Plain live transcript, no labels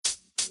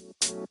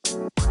And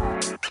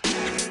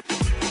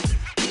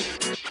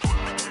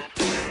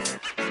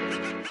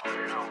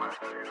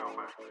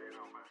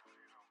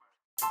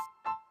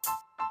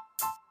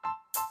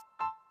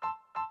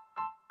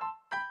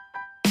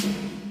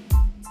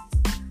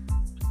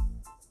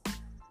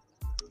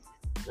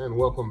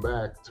welcome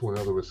back to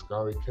another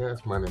Askari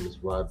Cast. My name is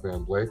Rod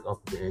Van Blake, off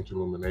of the Ancient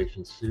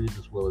Illumination series,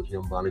 as well as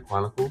Yombani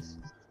Chronicles.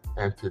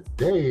 And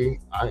today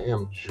I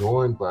am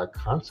joined by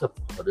concept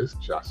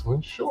artist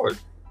Jocelyn Short.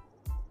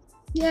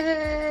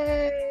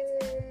 Yay!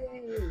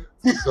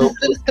 So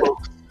for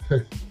folks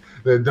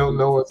that don't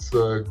know us,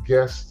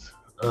 guest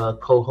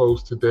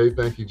co-host today,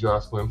 thank you,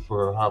 Jocelyn,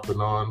 for hopping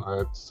on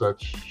at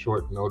such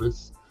short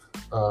notice.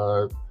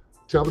 Tell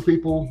the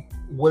people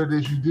what it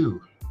is you do.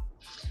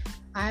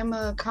 I'm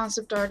a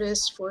concept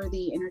artist for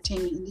the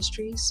entertainment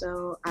industry,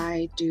 so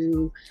I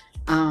do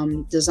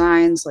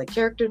designs like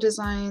character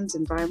designs,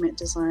 environment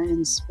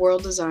designs,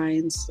 world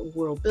designs,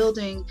 world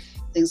building,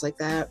 things like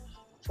that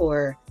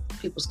for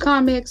people's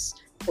comics,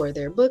 for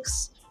their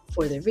books,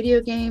 for their video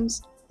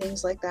games,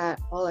 things like that,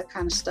 all that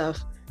kind of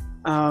stuff.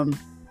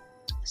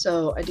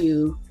 So I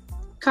do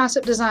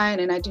concept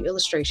design and I do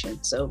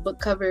illustration, so book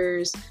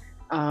covers,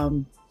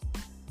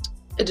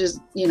 it just,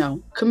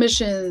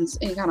 commissions,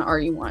 any kind of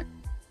art you want.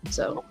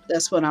 So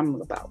that's what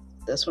I'm about.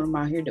 That's what I'm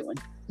out here doing.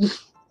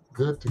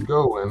 Good to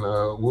go. And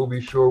we'll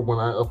be sure when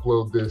I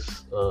upload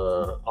this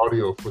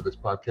audio for this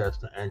podcast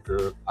to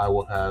Anchor, I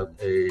will have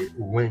a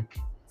link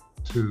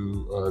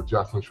to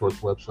Jocelyn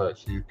Short's website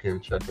so you can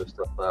check her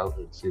stuff out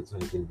and see if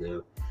there's anything there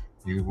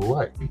you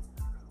like.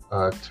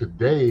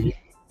 Today,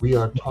 we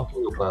are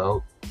talking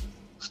about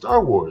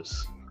Star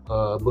Wars,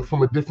 but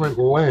from a different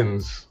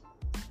lens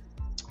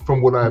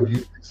from what I've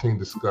usually seen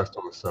discussed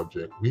on the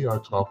subject. We are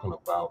talking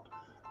about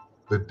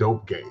the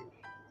dope game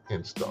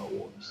in Star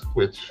Wars,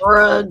 which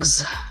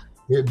drugs.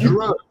 Yeah,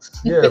 drugs.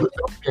 Yeah, the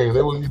dope game.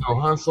 There was,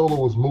 Han Solo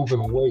was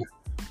moving weight,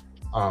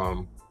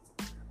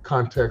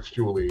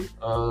 contextually.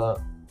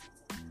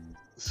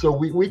 So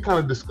we kind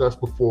of discussed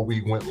before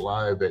we went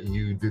live that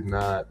you did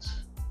not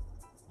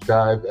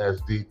dive as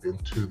deep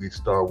into the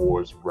Star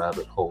Wars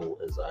rabbit hole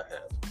as I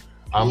have.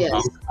 I'm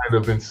kind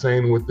of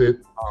insane with it.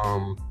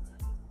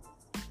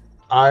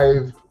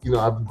 I've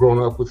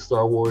grown up with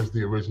Star Wars,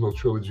 the original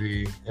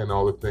trilogy, and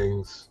all the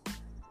things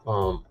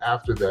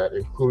after that,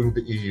 including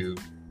the EU,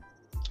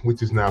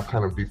 which is now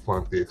kind of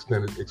defunct, the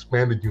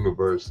expanded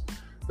universe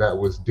that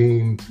was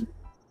deemed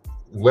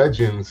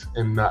legends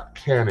and not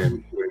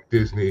canon when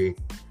Disney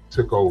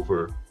took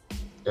over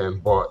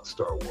and bought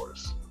Star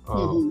Wars.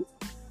 I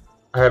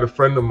had a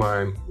friend of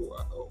mine,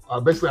 I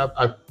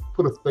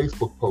put a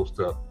Facebook post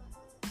up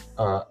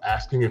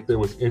asking if there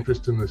was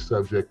interest in this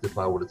subject, if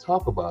I were to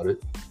talk about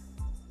it.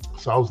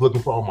 So I was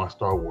looking for all my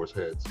Star Wars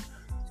heads.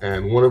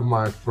 And one of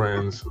my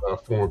friends, a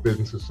former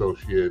business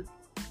associate,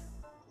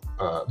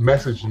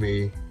 messaged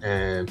me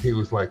and he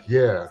was like,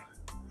 yeah,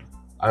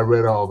 I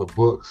read all the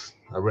books.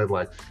 I read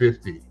like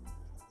 50.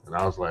 And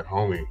I was like,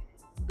 homie,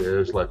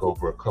 there's like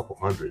over a couple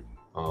hundred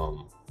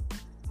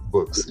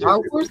books. Star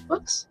Wars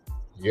books?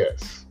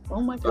 Yes. Oh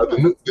my God. The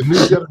New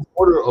Jedi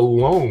Order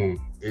alone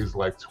is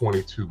like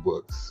 22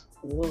 books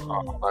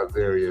by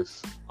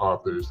various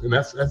authors. And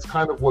that's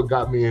kind of what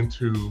got me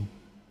into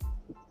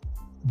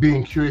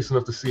being curious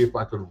enough to see if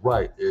I could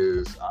write.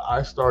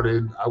 I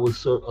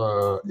was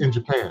in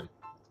Japan.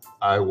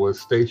 I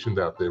was stationed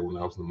out there when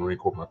I was in the Marine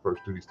Corps. My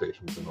first duty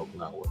station was in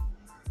Okinawa.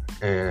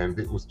 And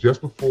it was just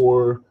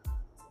before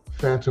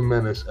Phantom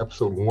Menace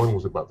Episode 1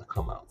 was about to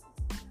come out.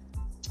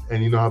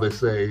 And you know how they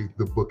say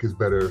the book is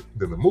better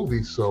than the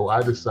movie, so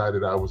I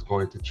decided I was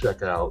going to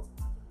check out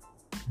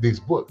these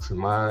books. And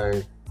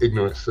my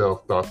ignorant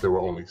self thought there were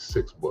only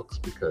 6 books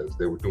because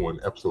they were doing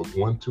episodes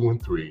 1, 2,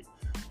 and 3.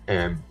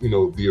 And,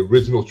 the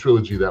original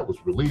trilogy that was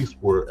released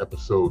were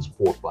episodes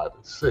 4, 5,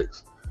 and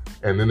 6.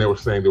 And then they were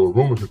saying there were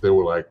rumors that they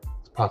were like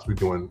possibly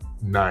doing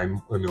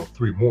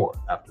 3 more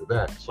after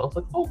that. So I was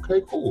like,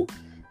 okay, cool.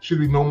 Should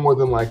be no more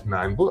than like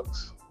 9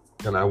 books.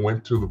 And I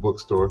went to the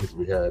bookstore because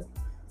we had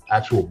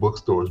actual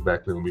bookstores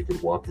back then we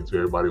could walk into.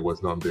 Everybody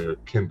wasn't on their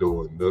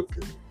Kindle and Nook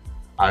and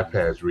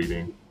iPads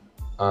reading.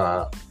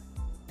 And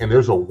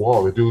there's a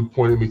wall. The dude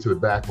pointed me to the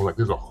back and like,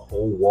 there's a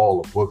whole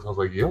wall of books. I was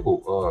like,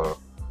 yo,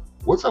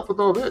 what's up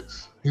with all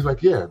this? He's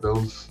like, yeah,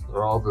 those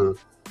are all the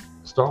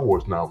Star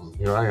Wars novels.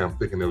 And here I am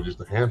thinking they were just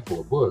a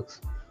handful of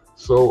books.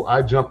 So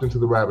I jumped into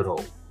the rabbit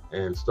hole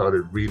and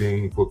started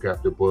reading book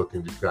after book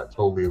and just got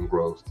totally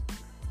engrossed.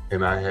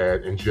 And I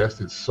had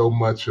ingested so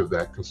much of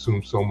that,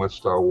 consumed so much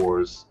Star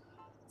Wars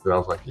that I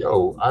was like,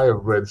 yo, I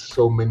have read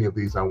so many of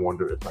these, I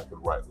wonder if I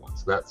could write one.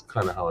 So that's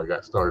kind of how I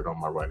got started on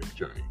my writing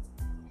journey.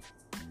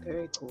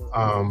 Very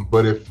cool.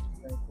 But if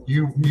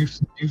you've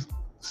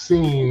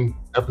seen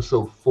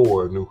episode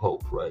 4, New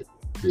Hope, right?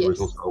 The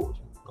original Star Wars.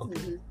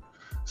 Okay. Mm-hmm.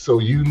 So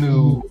you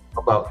knew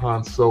about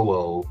Han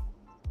Solo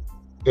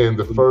in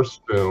the first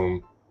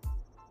film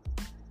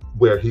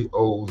where he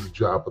owes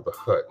Jabba the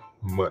Hutt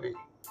money.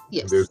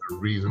 Yes. And there's a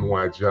reason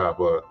why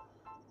Jabba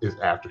is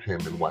after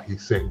him and why he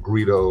sent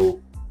Greedo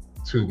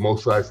to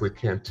Mos Eisley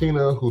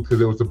Cantina, because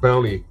there was a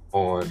bounty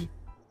on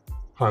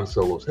Han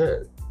Solo's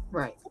head.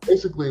 Right.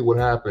 Basically, what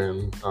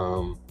happened,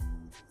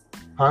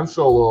 Han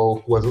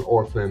Solo was an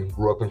orphan,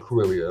 grew up in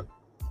Corellia,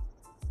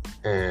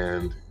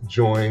 and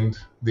joined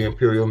the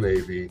Imperial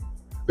Navy.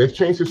 They've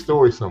changed his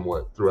story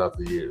somewhat throughout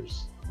the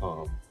years.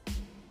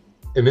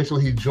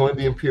 Initially, he joined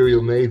the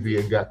Imperial Navy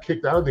and got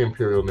kicked out of the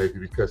Imperial Navy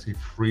because he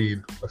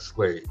freed a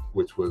slave,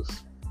 which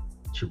was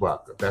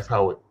Chewbacca. That's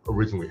how it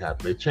originally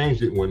happened. They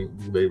changed it when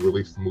they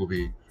released the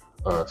movie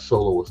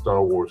Solo, a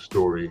Star Wars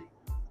story,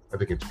 I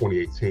think in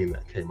 2018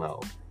 that came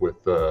out with,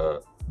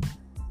 was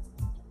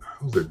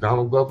it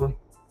Donald Glover?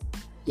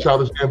 Yeah.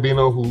 Childish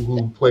Gambino,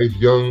 who plays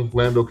young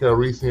Lando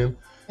Calrissian.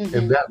 Mm-hmm.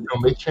 And that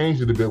film, they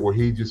changed it a bit where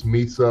he just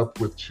meets up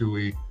with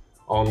Chewie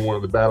on one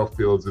of the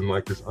battlefields in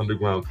like this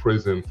underground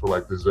prison for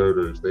like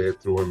deserters. They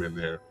had threw him in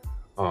there.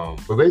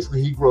 But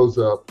basically he grows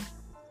up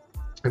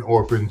an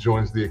orphan,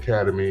 joins the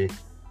academy,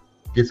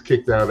 gets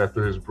kicked out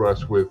after his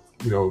brush with,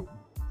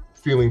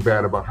 feeling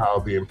bad about how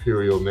the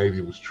Imperial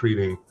Navy was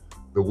treating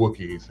the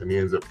Wookiees, and he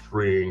ends up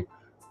freeing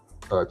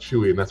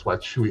Chewie, and that's why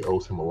Chewie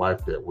owes him a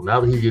life debt. Well,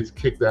 now that he gets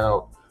kicked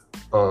out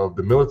of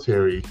the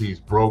military, he's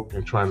broke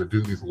and trying to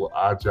do these little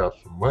odd jobs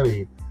for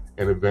money,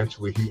 and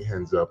eventually he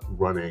ends up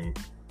running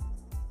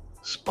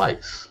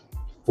spice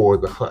for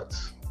the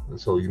Hutts.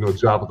 And so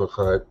Jabba the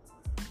Hutt,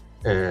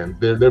 and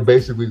they're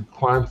basically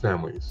crime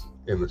families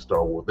in the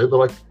Star Wars. They're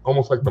like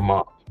almost like the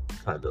mob,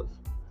 kind of.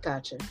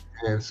 Gotcha.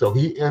 And so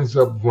he ends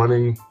up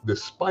running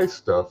this spice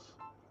stuff.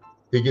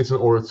 He gets an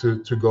order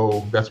to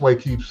go. That's why he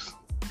keeps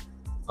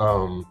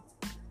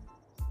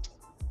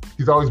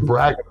he's always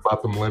bragging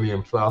about the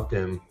Millennium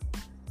Falcon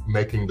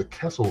making the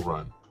Kessel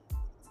Run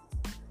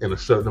in a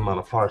certain amount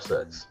of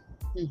parsecs.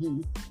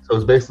 Mm-hmm. So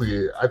it's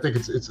basically, I think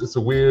it's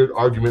a weird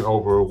argument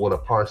over what a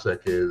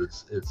parsec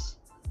is. It's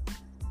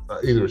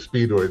either a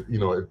speed or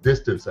a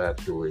distance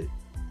actually,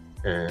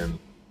 and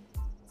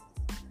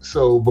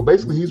so but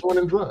basically he's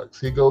running drugs.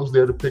 He goes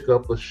there to pick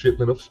up a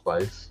shipment of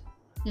spice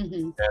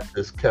at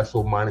this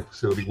Kessel mining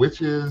facility,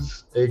 which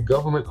is a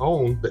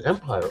government-owned. The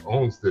Empire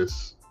owns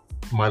this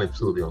mining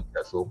facility on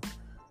Kessel.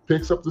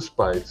 Picks up the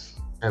spice,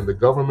 and the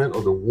government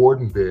or the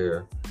warden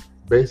there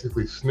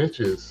basically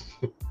snitches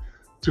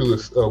to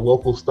a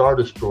local Star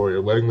Destroyer,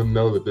 letting them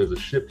know that there's a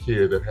ship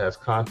here that has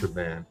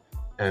contraband,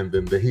 and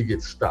then he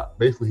gets stopped.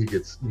 Basically, he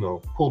gets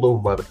pulled over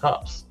by the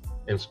cops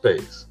in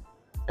space,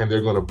 and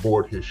they're going to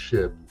board his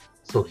ship.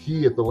 So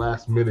he, at the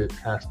last minute,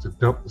 has to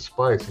dump the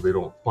spice so they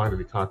don't find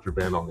any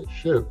contraband on his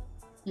ship,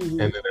 and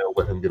then they'll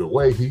let him get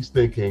away. He's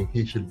thinking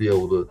he should be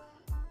able to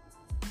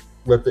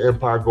let the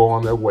Empire go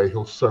on their way.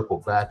 He'll circle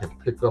back and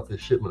pick up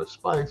his shipment of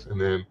spice, and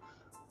then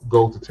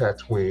go to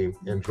Tatooine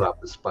and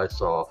drop the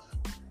spice off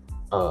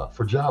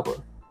for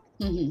Jabba.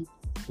 Mm-hmm.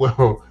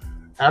 Well,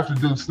 after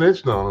dude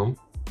snitched on him,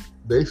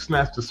 they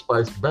snatched the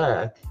spice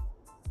back,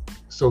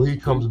 so he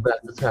comes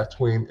back to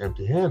Tatooine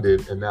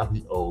empty-handed, and now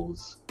he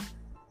owes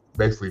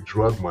basically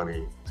drug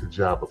money to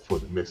Jabba for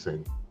the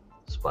missing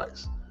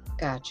spice.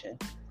 Gotcha.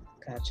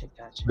 I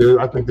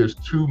think there's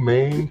two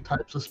main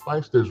types of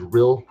spice. There's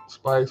real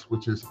spice,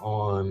 which is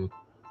on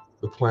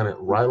the planet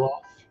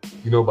Ryloth.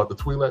 You know about the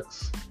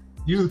Twi'leks?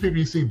 Usually the people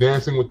you see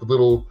dancing with the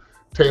little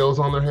tails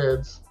on their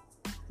heads.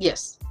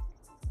 Yes.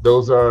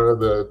 Those are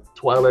the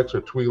Twi'leks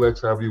or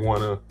Twi'leks, however you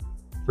want to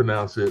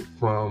pronounce it,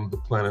 from the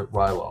planet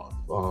Ryloth.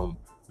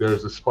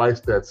 There's a spice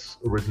that's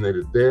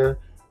originated there,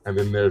 and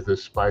then there's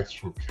this spice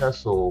from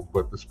Kessel,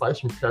 but the spice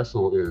from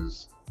Kessel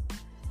is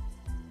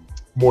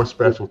more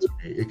special to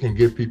me. It can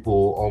give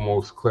people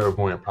almost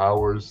clairvoyant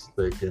powers.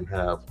 They can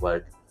have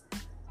like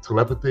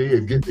telepathy.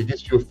 It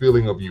gets you a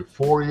feeling of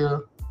euphoria.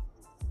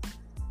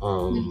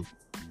 I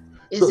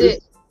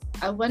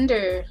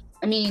wonder,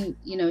 I mean,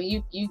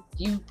 you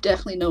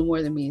definitely know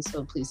more than me,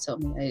 so please tell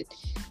me.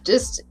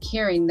 Just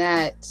hearing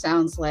that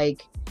sounds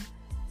like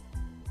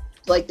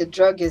the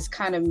drug is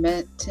kind of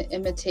meant to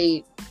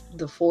imitate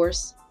the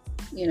Force,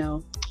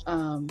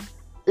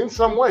 In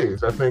some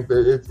ways, I think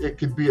that it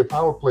could be a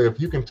power play.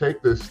 If you can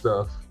take this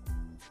stuff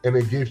and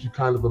it gives you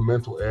kind of a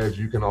mental edge,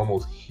 you can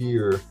almost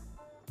hear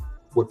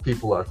what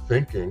people are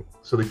thinking,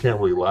 so they can't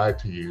really lie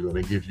to you, and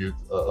it gives you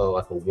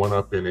like a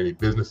one-up in any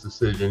business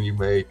decision you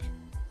make.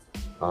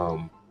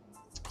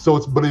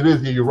 But it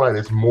is, you're right,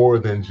 it's more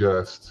than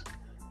just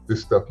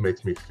this stuff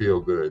makes me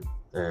feel good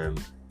and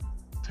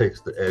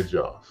takes the edge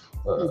off.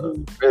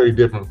 Very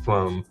different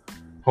from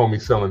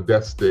homie selling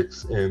death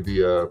sticks in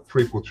the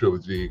prequel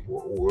trilogy,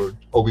 where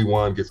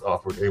Obi-Wan gets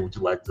offered, hey, would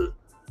you like to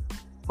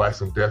buy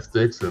some death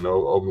sticks? And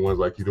Obi-Wan's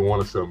like, you don't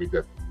want to sell me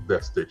death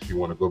sticks. You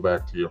want to go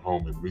back to your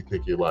home and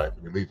rethink your life,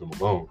 and he leaves him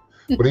alone.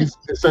 But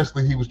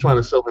he was trying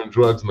to sell him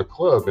drugs in the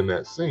club in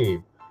that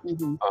scene.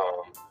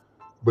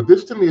 But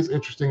this to me is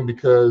interesting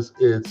because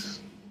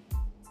it's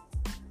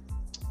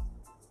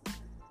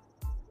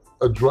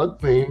a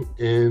drug theme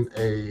in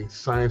a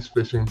science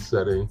fiction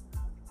setting,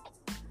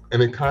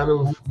 and it kind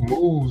of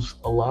moves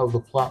a lot of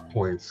the plot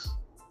points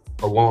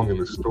along in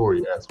the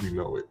story as we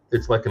know it.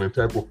 It's like an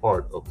integral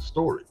part of the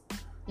story.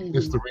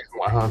 It's the reason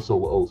why Han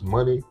Solo owes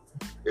money.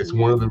 It's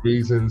one of the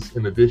reasons,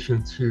 in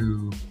addition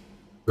to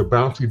the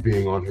bounty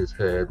being on his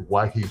head,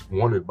 why he's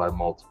wanted by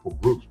multiple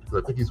groups.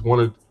 Because I think he's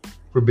wanted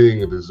for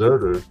being a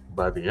deserter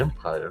by the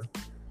Empire,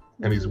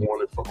 and he's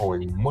wanted for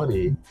owing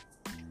money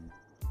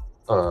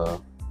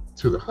to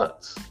the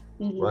Hutts,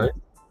 right?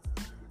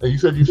 And you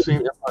said you've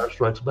seen Empire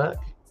Strikes Back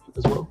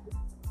as well?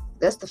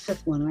 That's the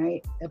 5th one,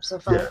 right?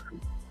 Episode 5? Yeah.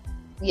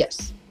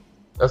 Yes.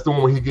 That's the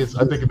one where he gets,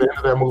 I think at the end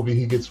of that movie,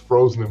 he gets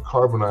frozen in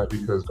carbonite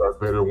because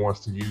Darth Vader wants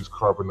to use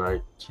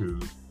carbonite to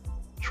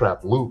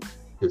trap Luke,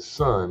 his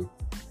son,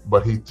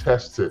 but he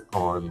tests it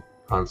on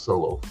Han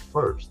Solo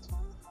first.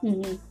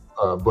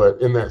 But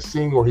in that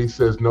scene where he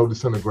says no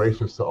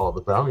disintegrations to all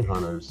the bounty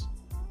hunters,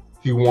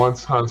 he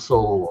wants Han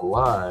Solo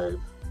alive,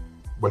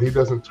 but he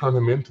doesn't turn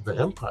him into the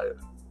Empire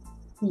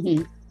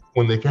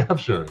when they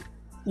capture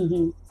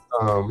him.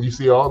 You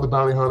see all the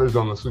bounty hunters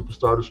on the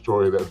Superstar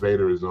Destroyer that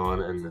Vader is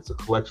on, and it's a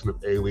collection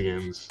of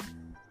aliens.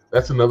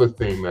 That's another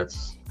thing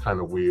that's kind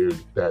of weird,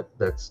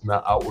 that's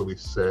not outwardly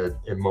said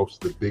in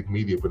most of the big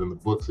media, but in the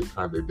books it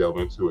kind of delve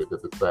into it,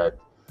 that the fact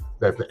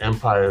that the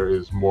Empire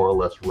is more or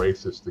less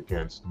racist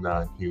against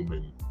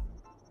non-human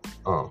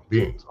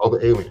beings. All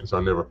the aliens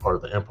are never part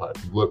of the Empire.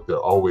 If you look, they're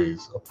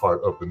always a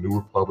part of the New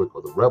Republic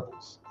or the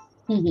Rebels.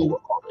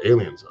 What all the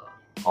aliens are.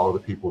 All the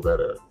people that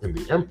are in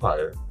the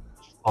Empire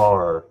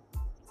are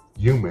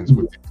humans,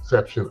 with the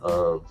exception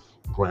of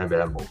Grand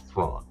Admiral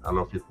Thrawn. I don't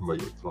know if you're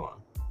familiar with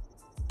Thrawn.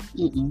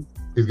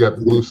 He's got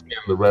the blue skin,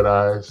 the red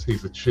eyes.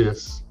 He's a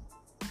Chiss.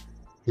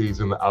 He's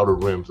in the outer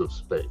rims of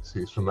space.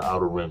 He's from the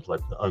outer rims,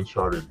 like the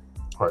uncharted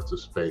parts of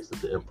space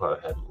that the Empire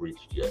hadn't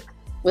reached yet.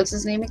 What's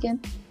his name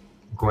again?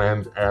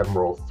 Grand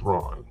Admiral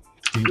Thrawn.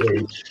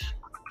 Thrawn.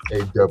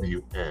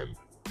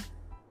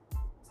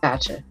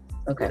 Gotcha.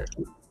 Okay.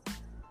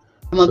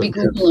 I'm gonna be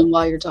Googling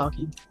while you're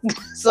talking,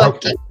 so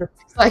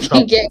I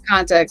can get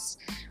context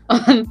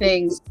on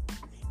things.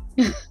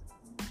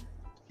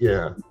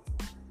 Yeah.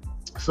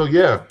 So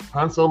yeah,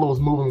 Han Solo was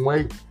moving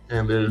weight,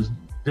 and there's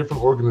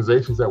different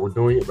organizations that were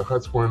doing it. The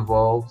Hutts were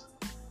involved.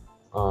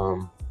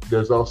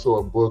 There's also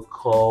a book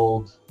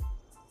called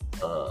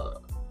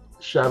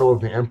Shadow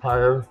of the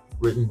Empire,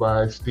 written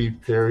by Steve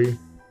Perry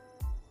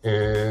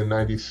in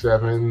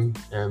 '97,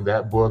 and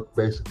that book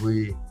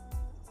basically,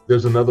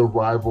 there's another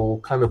rival,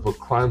 kind of a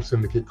crime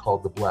syndicate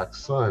called the Black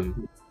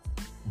Sun,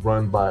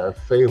 run by a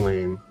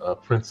Phalang,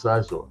 Prince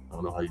Sizor. I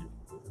don't know how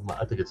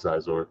I think it's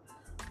Sizor.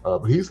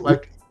 But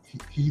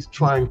he's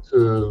trying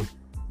to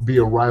be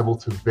a rival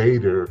to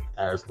Vader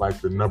as like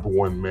the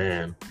 #1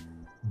 man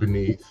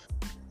beneath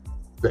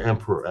the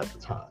Emperor at the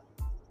time.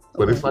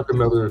 But it's like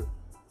another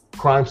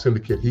crime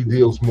syndicate. He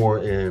deals more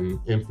in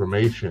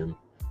information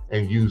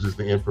and uses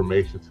the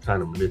information to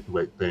kind of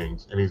manipulate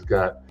things. And he's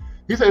an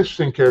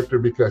interesting character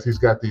because he's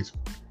got these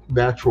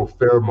natural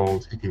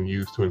pheromones he can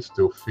use to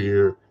instill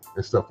fear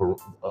and stuff,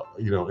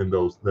 in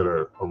those that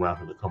are around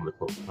him that come into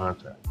close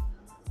contact.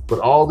 But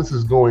all this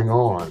is going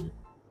on.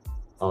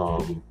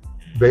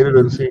 Vader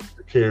doesn't seem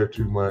to care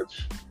too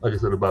much, like I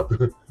said, about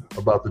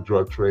the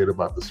drug trade,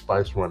 about the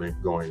spice running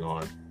going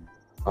on.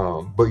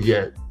 But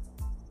yet,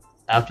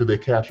 after they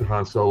capture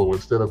Han Solo,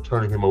 instead of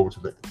turning him over to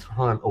the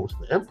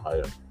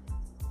Empire,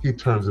 he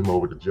turns him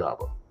over to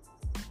Jabba.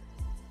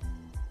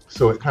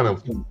 So it kind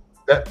of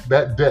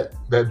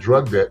that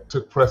drug debt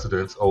took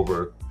precedence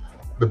over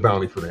the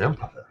bounty for the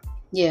Empire.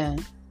 Yeah,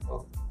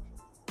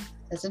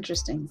 that's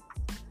interesting.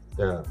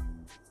 Yeah.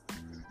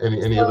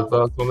 Any other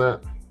thoughts on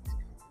that?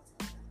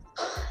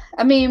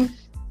 I mean,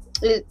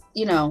 it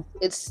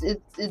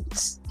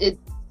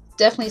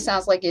definitely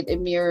sounds like it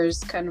mirrors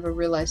kind of a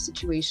real life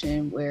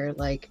situation where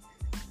like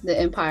the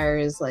Empire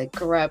is like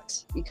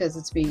corrupt because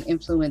it's being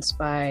influenced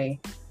by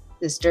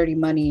this dirty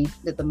money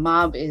that the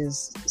mob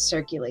is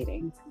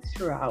circulating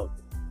throughout,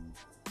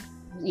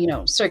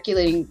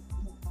 circulating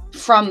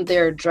from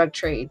their drug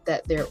trade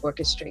that they're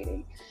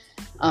orchestrating.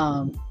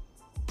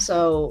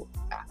 So,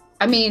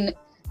 I mean,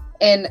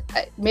 and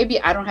maybe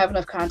I don't have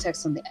enough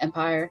context on the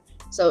Empire.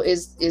 So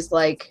is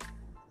like,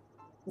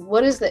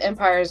 what is the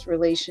Empire's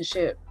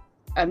relationship?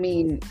 I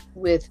mean,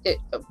 with it,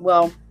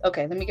 well,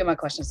 okay, let me get my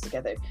questions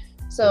together.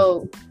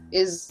 So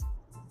is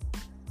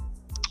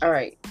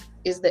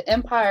the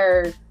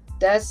Empire,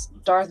 that's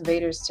Darth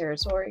Vader's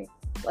territory?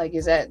 Like,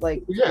 is that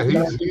like? Yeah,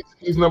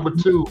 he's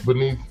 #2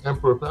 beneath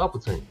Emperor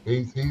Palpatine.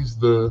 He's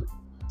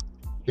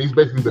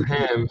basically the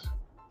hand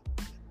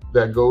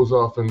that goes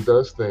off and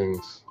does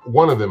things.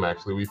 One of them,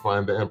 actually, we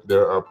find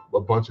there are a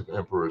bunch of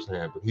Emperor's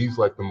hand, but he's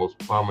like the most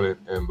prominent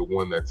and the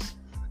one that's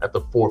at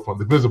the forefront,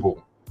 the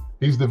visible.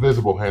 He's the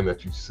visible hand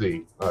that you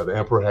see. The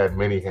Emperor had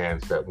many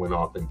hands that went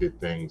off and did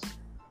things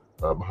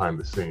behind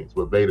the scenes,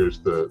 but Vader's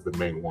the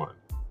main one.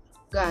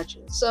 Gotcha.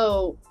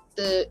 So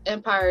the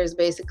Empire is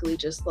basically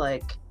just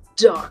like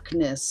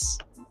darkness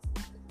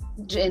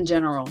in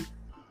general.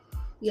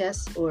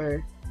 Yes,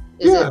 or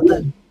is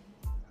it?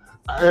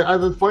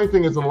 The funny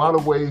thing is, in a lot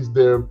of ways,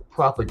 they're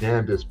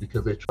propagandists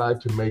because they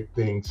tried to make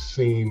things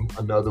seem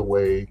another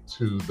way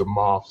to the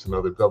Moffs and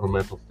other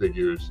governmental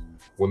figures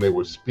when they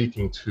were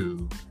speaking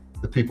to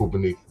the people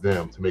beneath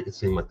them, to make it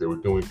seem like they were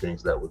doing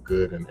things that were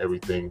good and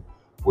everything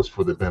was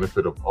for the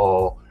benefit of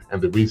all.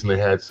 And the reason they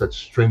had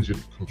such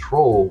stringent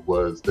control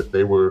was that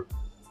they were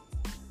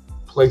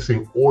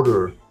placing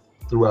order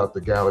throughout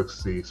the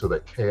galaxy so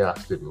that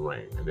chaos didn't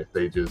reign. And if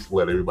they just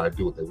let everybody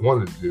do what they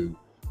wanted to do,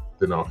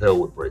 then all hell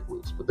would break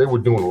loose. But they were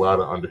doing a lot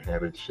of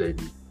underhanded,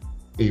 shady,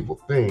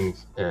 evil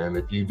things. And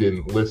if you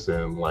didn't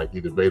listen, like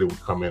either Vader would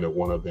come in or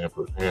one of the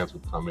Emperor's hands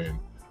would come in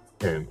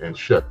and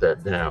shut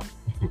that down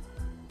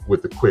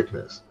with the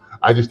quickness.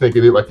 I just think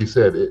it is, like you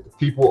said,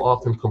 people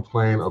often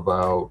complain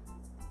about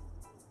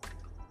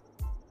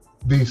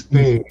these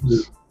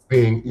things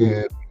being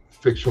in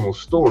fictional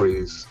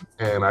stories,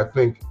 and I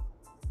think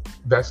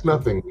that's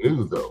nothing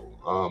new,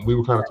 though. We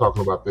were kind of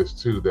talking about this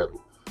too, that,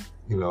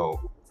 you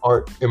know,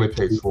 art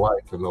imitates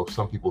life, and though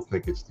some people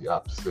think it's the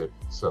opposite.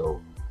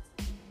 So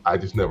I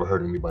just never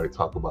heard anybody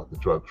talk about the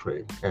drug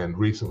trade. And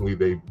recently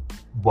they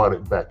brought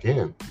it back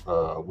in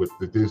with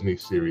the Disney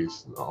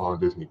series on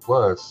Disney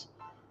Plus,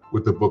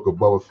 with the Book of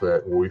Boba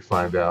Fett, where we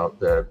find out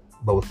that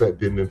Boba Fett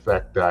didn't in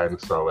fact die in the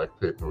Sarlacc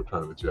pit in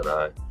Return of the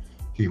Jedi.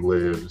 He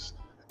lives,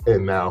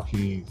 and now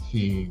he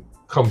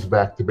comes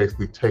back to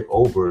basically take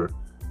over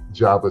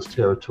Jabba's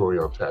territory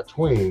on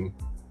Tatooine.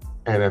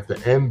 And at the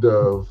end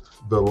of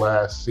the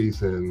last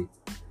season,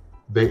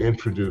 they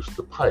introduced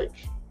the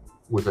Pike,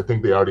 which I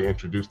think they already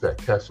introduced that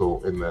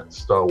Kessel in that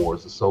Star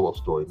Wars: The Solo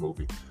Story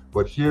movie.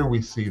 But here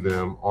we see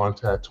them on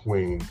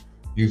Tatooine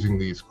using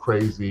these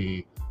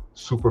crazy,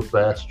 super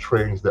fast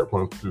trains that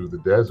run through the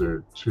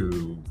desert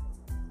to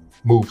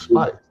move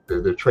spice.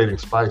 They're trading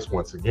spice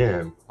once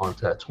again on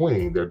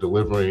Tatooine. They're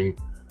delivering.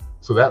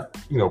 So that,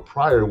 you know,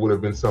 prior would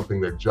have been something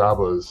that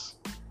Jabba's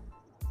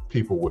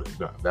people would have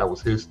done. That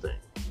was his thing.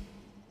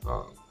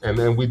 And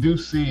then we do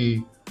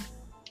see,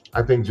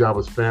 I think,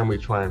 Jabba's family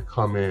try and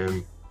come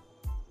in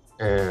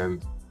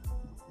and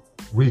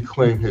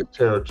reclaim his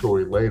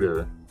territory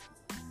later.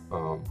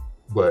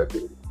 But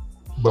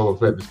Boba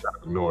Fett just kind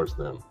of ignores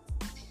them.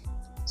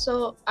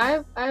 So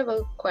I have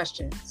a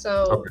question.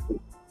 So, okay.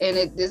 And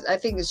I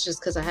think it's just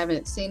because I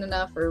haven't seen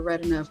enough or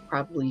read enough,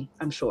 probably,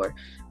 I'm sure.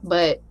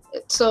 But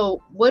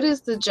so what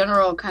is the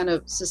general kind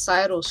of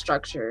societal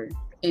structure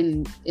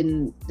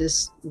in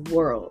this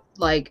world?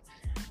 Like,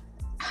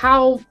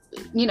 how,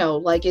 you know,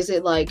 like, is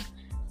it like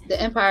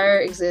the Empire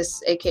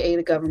exists, aka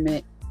the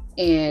government,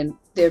 and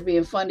they're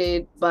being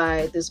funded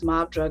by this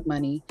mob drug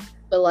money?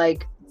 But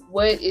like,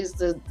 what is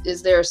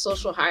there a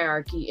social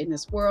hierarchy in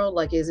this world?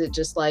 Like, is it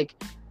just like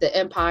the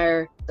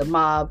Empire, the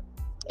mob,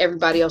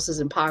 everybody else is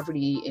in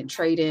poverty and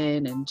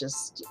trading and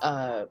just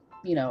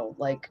you know,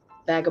 like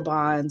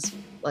vagabonds,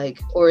 like,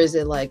 or is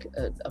it like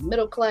a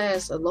middle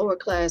class, a lower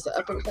class, an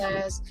upper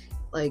class?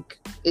 Like,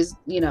 is,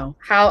 you know,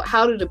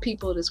 how do the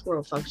people of this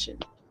world function?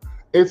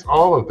 It's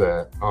all of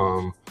that.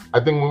 I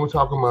think when we're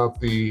talking about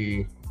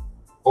the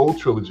old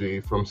trilogy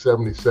from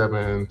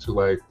 77 to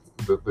like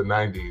the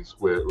 90s,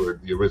 where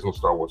the original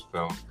Star Wars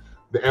films,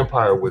 the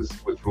Empire was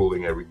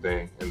ruling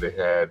everything, and they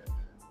had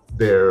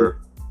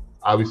their,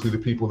 obviously, the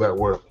people that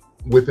were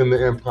within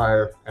the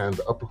Empire and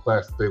the upper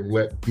class that they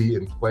let be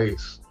in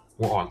place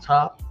were on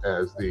top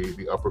as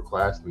the upper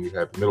class. And you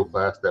had the middle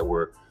class they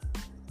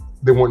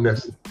weren't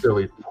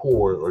necessarily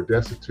poor or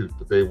destitute,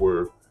 but they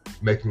were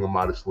making a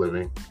modest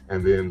living.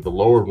 And then the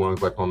lower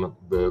rungs, like on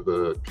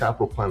the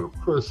capital planet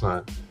of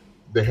Coruscant,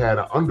 they had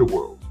an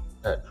underworld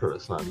at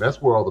Coruscant. And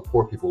that's where all the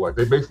poor people, like,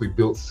 they basically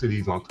built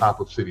cities on top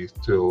of cities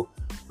till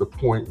the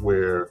point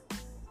where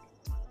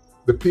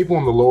the people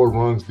in the lower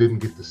rungs didn't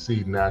get to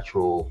see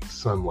natural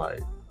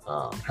sunlight.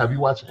 Have you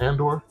watched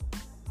Andor?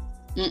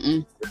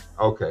 Mm-mm.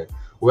 Okay.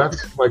 Well,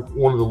 that's like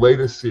one of the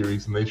latest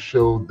series, and they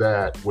showed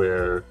that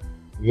where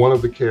one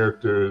of the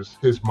characters,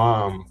 his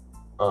mom,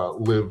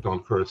 lived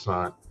on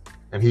Coruscant,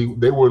 and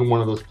they were in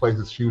one of those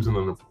places. She was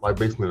in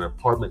basically an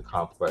apartment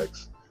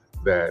complex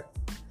that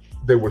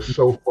they were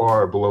so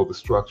far below the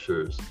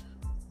structures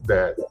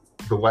that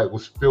the light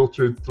was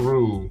filtered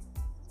through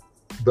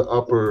the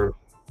upper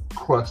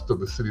crust of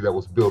the city that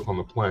was built on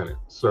the planet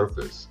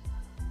surface.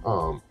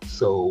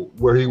 So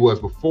where he was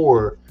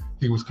before,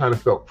 he was kind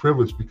of felt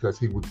privileged because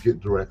he would get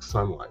direct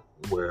sunlight,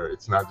 where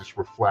it's not just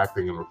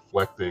reflecting and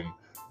reflecting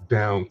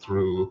down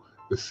through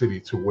the city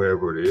to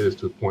wherever it is,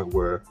 to the point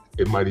where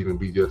it might even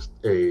be just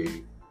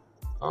a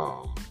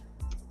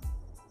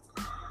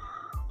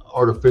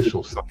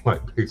artificial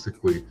sunlight,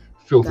 basically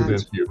filtered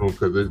into your room,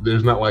 because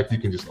there's not like you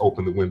can just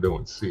open the window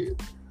and see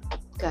it.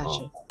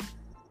 Gotcha.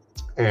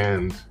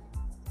 And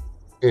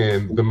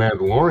in The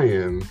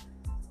Mandalorian,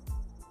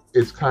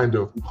 it's kind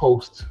of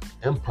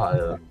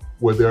post-Empire,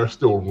 where there are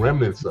still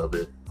remnants of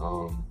it,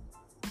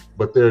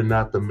 but they're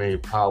not the main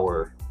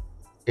power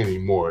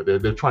anymore.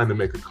 They're trying to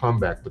make a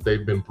comeback, but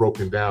they've been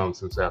broken down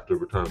since after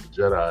Return of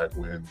the Jedi,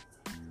 when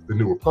the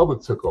New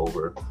Republic took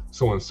over.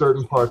 So in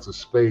certain parts of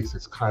space,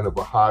 it's kind of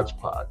a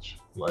hodgepodge.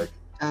 Like,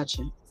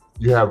 gotcha.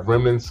 You have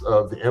remnants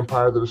of the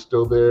Empire that are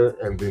still there,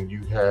 and then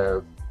you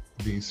have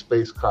these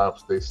space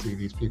cops. They see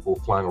these people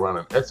flying around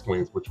in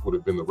X-Wings, which would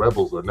have been the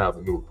rebels or now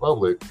the New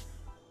Republic,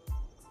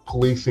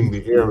 policing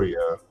the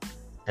area,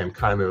 and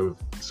kind of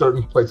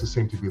certain places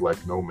seem to be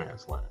like no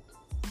man's land.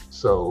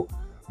 So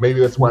maybe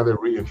that's why they're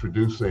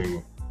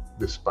reintroducing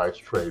this spice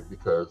trade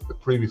because the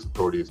previous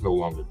authority is no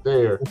longer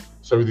there,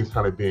 so everything's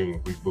kind of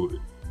being rebooted.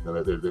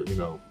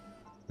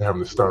 They're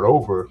having to start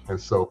over, and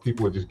so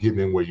people are just getting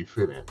in where you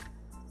fit in.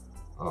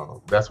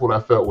 That's what I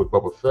felt with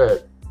Boba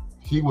Fett.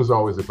 He was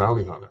always a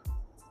bounty hunter,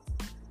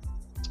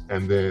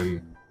 and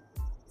then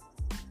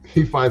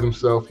he finds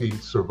himself, he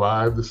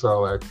survived the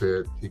Sarlacc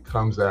pit, he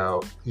comes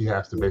out, he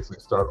has to basically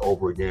start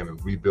over again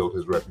and rebuild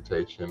his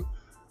reputation.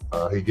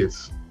 He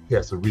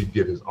has to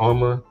re-get his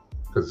armor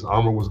because his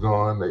armor was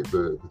gone.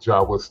 The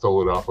Jawas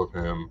stole it off of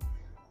him,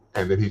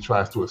 and then he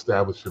tries to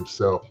establish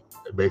himself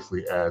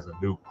basically as a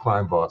new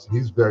crime boss. And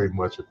he's very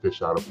much a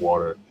fish out of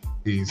water.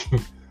 He's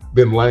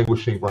been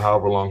languishing for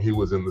however long he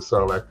was in the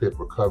Sarlacc pit,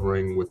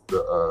 recovering with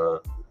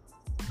the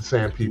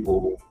Sand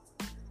People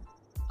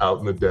out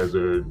in the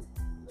desert.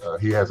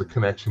 He has a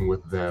connection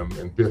with them,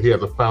 and he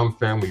has a found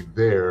family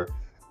there.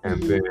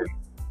 And then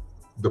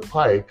the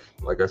Pike,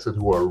 like I said,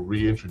 who are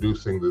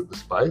reintroducing the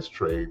spice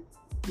trade,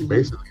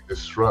 basically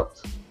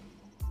disrupt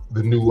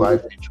the new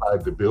life he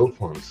tried to build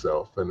for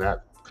himself. And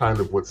that kind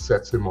of what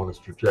sets him on his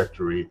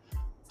trajectory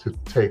to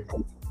take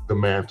the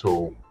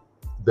mantle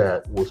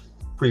that was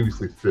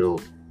previously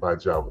filled by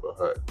Jabba the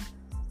Hutt.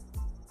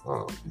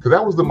 Because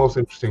that was the most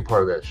interesting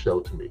part of that show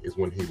to me, is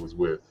when he was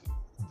with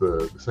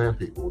the Sand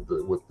People,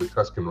 with the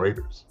Tusken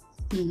Raiders.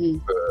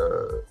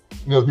 The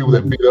people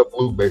that beat up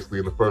Luke basically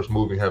in the first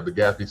movie have the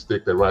gaffy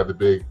stick that ride the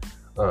big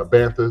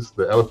banthas,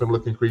 the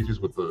elephant-looking creatures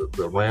with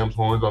the ram's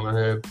horns on their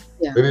head.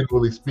 Yeah. They didn't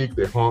really speak;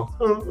 they honked.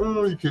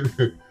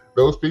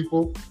 Those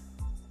people.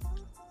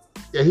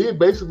 Yeah, he had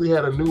basically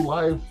had a new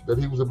life that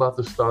he was about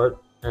to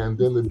start, and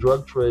then the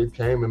drug trade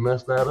came and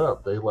messed that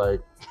up. They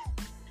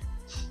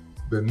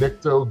the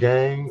Nikto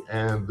gang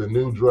and the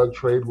new drug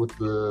trade with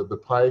the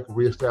Pike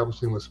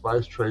reestablishing the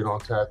spice trade on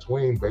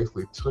Tatooine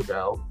basically took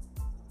out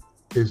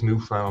his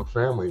newfound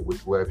family,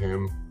 which led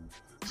him.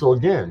 So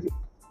again,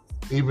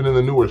 even in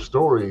the newer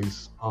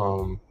stories,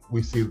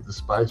 we see that the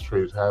spice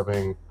trade is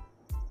having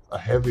a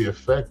heavy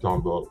effect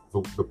on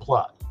the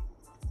plot.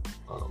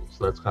 So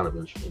that's kind of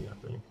interesting,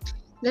 I think.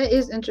 That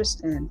is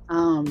interesting.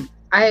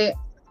 I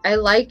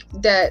like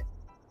that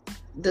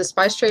the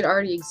spice trade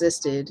already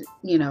existed,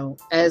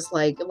 as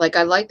like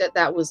I like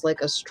that was like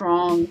a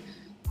strong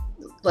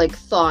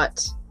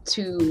thought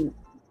to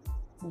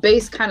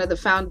base kind of the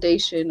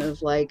foundation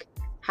of like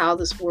how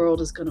this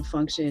world is going to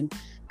function.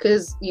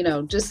 Because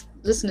just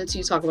listening to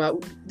you talk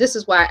about, this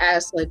is why I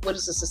asked, like, what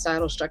is the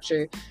societal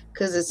structure?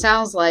 Because it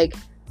sounds like,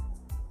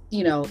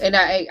 and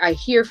I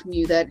hear from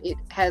you that it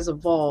has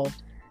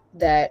evolved,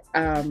 that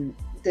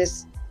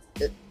this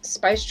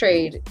spice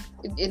trade,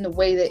 in the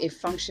way that it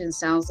functions,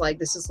 sounds like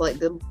this is like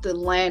the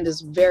land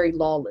is very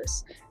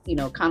lawless,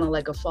 kind of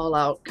like a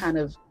Fallout kind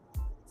of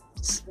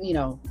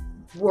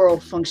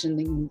world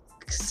functioning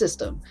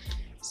system.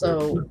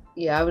 So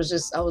yeah, I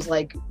was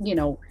like,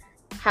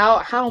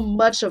 how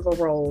much of a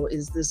role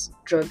is this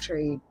drug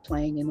trade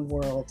playing in the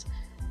world?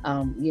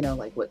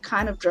 Like what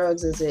kind of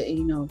drugs is it?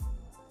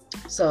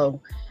 So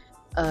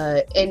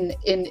and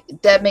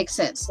that makes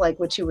sense, like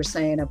what you were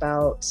saying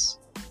about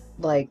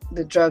like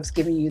the drugs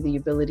giving you the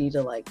ability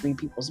to like read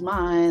people's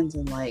minds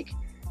and like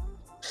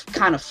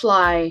kind of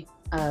fly.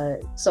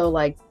 So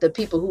like the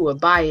people who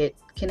would buy it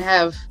can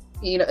have,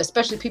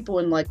 especially people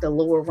in like the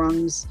lower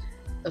rungs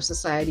of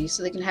society,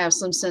 so they can have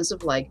some sense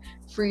of like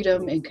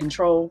freedom and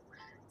control,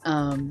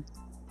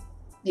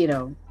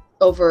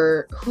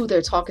 over who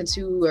they're talking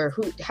to or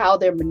how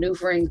they're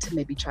maneuvering to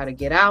maybe try to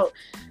get out,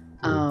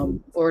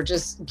 or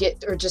just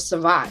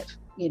survive,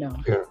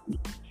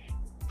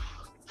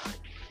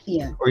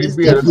 Yeah. Or you'd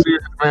be a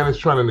serious man that's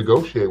trying to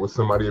negotiate with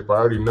somebody if I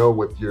already know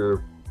what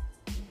your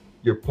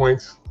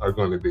points are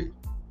going to be.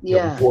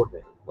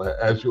 Beforehand. Like,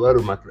 as you utter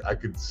them, I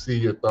could see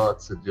your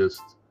thoughts and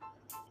just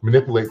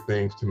manipulate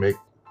things to make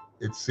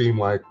it seem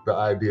like the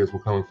ideas were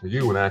coming from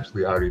you, and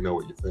actually I already know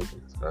what you're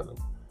thinking. It's kind of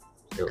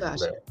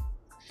gotcha.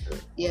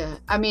 Yeah.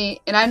 I mean,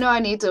 and I know I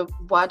need to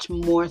watch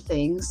more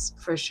things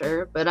for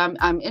sure, but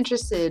I'm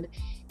interested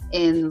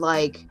in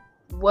like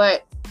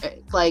what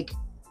like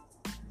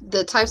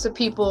the types of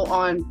people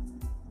on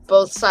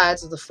both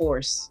sides of the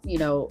Force,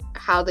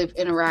 how they've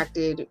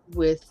interacted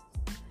with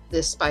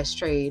this spice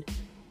trade.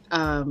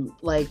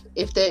 Like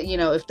if they,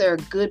 if they're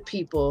good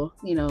people,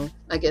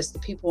 I guess the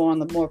people on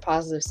the more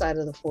positive side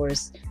of the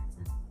Force,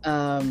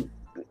 how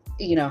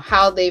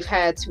they've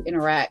had to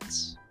interact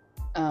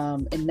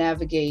and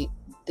navigate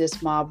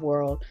this mob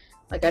world.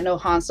 Like I know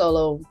Han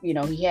Solo,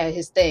 he had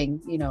his thing,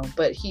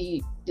 but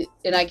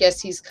and I guess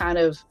he's kind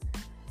of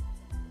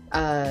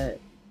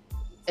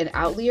an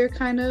outlier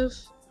kind of.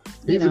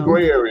 He's a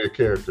gray area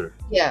character.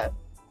 Yeah.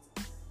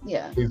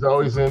 He's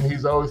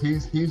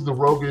the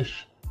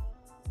roguish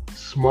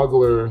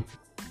smuggler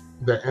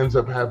that ends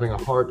up having a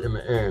heart in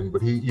the end,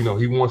 but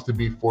he wants to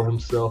be for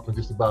himself and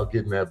just about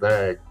getting that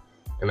bag,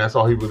 and that's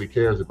all he really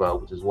cares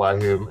about, which is why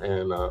him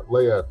and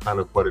Leia kind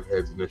of butted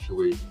heads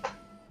initially,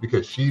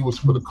 because she was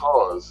for the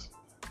cause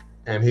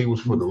and he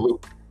was for the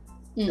loot,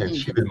 and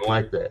she didn't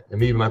like that.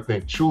 And even I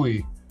think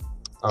Chewie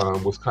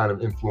was kind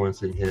of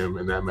influencing him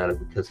in that matter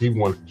because he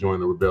wanted to join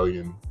the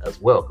rebellion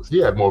as well because he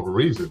had more of a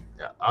reason,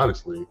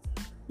 honestly.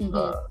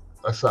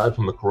 Aside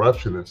from the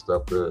corruption and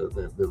stuff,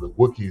 the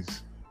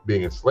Wookiees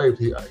being enslaved,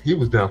 he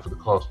was down for the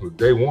cause from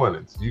day one.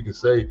 And so you can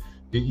say,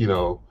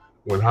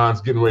 when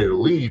Han's getting ready to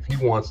leave, he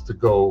wants to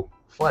go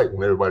fight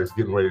when everybody's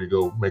getting ready to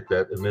go make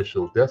that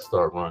initial Death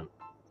Star run.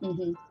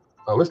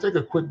 Let's take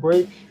a quick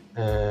break,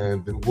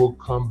 and then we'll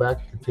come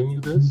back and continue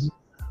this.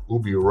 We'll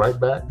be right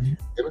back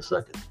in a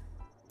second.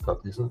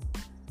 Talk to you soon.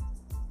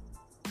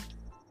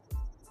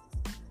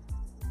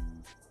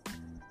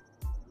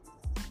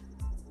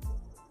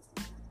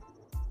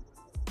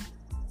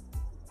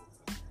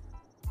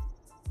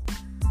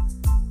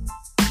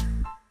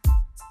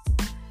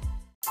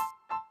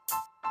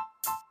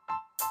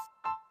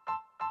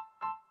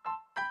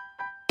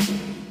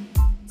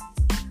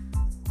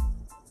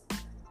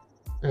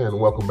 And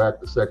welcome back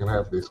to the second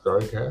half of the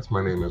Askari Cast.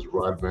 My name is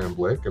Rod Van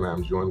Blake, and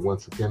I'm joined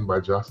once again by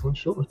Jocelyn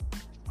Shore.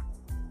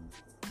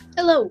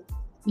 Hello.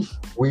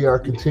 We are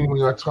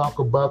continuing our talk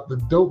about the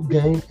dope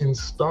game in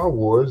Star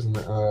Wars.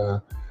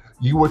 And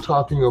you were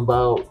talking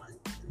about,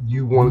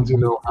 you wanted to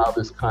know how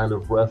this kind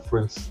of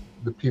referenced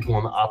the people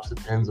on the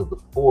opposite ends of the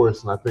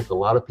Force. And I think a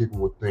lot of people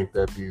would think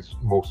that these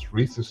most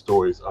recent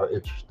stories are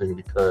interesting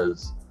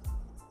because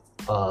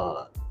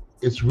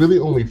it's really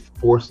only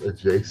Force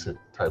adjacent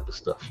type of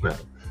stuff now.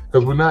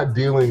 Because we're not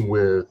dealing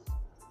with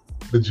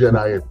the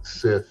Jedi and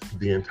Sith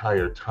the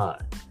entire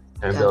time.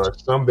 And there are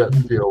some that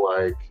feel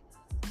like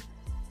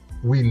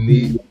we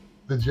need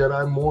the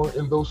Jedi more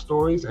in those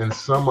stories. And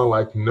some are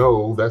like,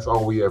 no, that's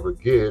all we ever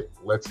get.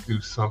 Let's do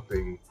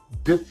something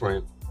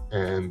different.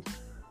 And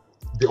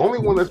the only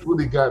one that's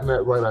really gotten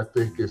that right, I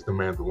think, is The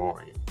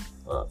Mandalorian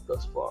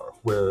thus far,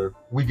 where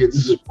we get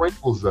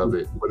sprinkles of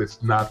it, but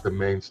it's not the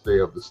mainstay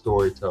of the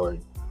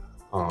storytelling.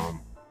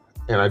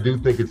 And I do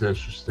think it's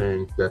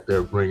interesting that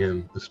they're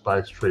bringing the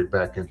spice trade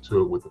back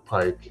into it with the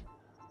Pike,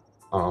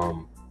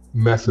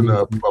 messing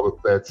up Boba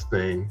Fett's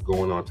thing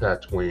going on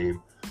Tatooine,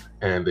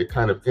 and they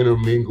kind of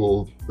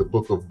intermingled the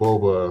Book of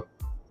Boba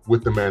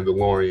with the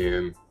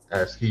Mandalorian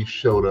as he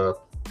showed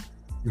up,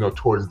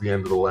 towards the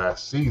end of the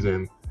last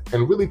season,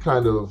 and really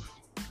kind of,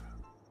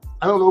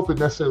 I don't know if it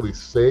necessarily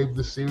saved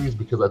the series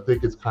because I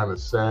think it's kind of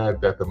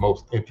sad that the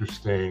most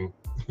interesting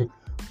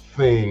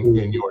thing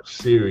in your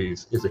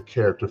series is a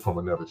character from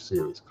another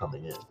series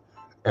coming in,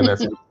 and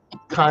that's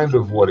kind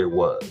of what it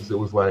was. It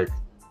was like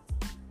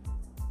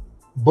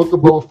Book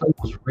of Boba Fett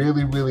was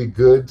really, really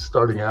good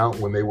starting out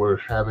when they were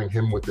having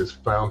him with his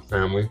found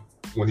family.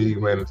 When he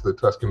ran into the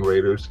Tusken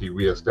Raiders, he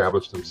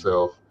reestablished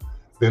himself.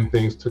 Then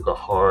things took a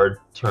hard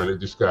turn. It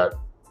just got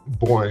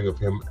boring of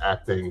him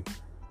acting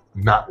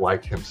not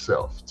like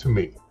himself to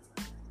me.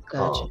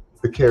 Gotcha.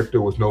 The character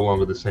was no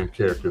longer the same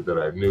character that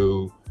I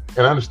knew.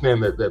 And I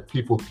understand that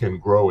people can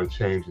grow and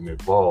change and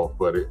evolve,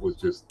 but it was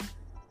just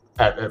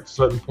at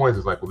certain points,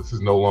 it's like, well, this is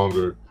no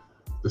longer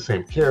the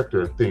same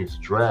character. Things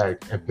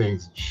drag and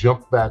things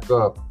jump back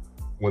up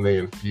when they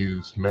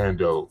infuse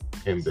Mando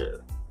in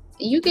there.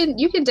 You can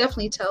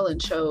definitely tell in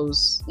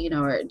shows,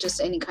 or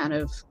just any kind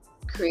of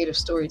creative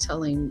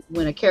storytelling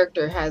when a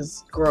character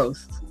has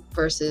growth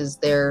versus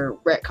they're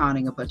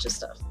retconning a bunch of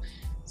stuff.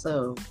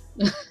 So,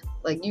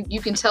 like you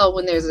can tell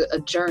when there's a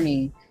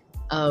journey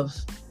of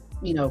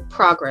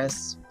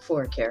progress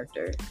for a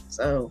character.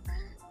 So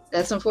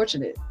that's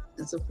unfortunate.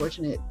 It's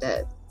unfortunate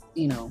that,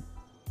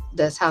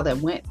 that's how that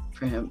went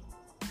for him.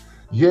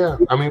 Yeah,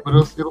 I mean, but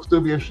it'll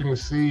still be interesting to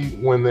see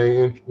when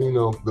they,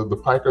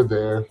 the Pike are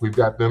there. We've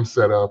got them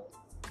set up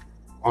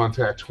on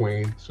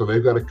Tatooine. So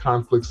they've got a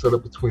conflict set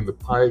up between the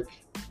Pike,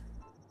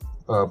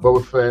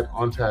 Boba Fett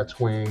on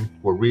Tatooine.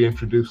 We're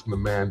reintroducing the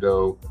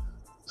Mando.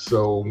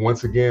 So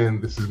once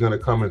again, this is going to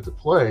come into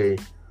play.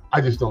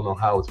 I just don't know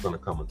how it's going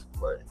to come into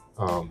play.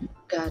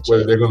 Gotcha.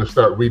 Whether they're going to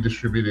start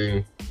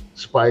redistributing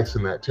spice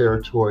in that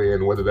territory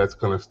and whether that's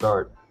going to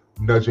start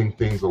nudging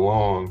things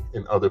along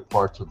in other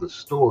parts of the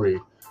story.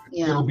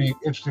 Yeah. It'll be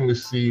interesting to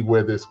see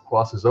where this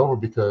crosses over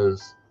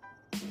because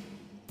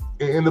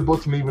in the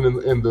books and even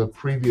in the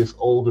previous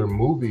older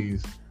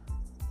movies,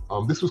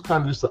 this was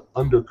kind of just an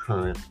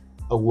undercurrent,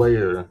 a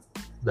layer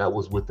that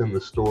was within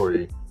the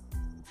story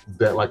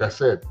that, like I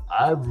said,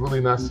 I've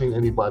really not seen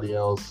anybody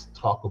else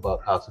talk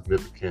about how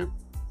significant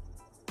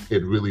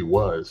it really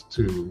was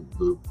to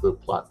the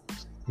plot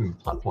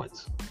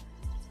points.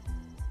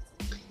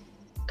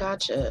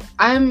 Gotcha.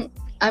 I'm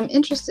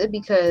interested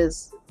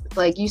because,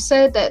 like you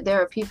said, that there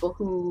are people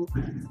who,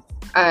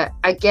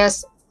 I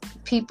guess,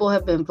 people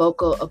have been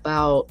vocal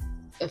about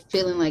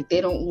feeling like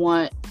they don't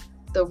want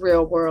the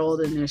real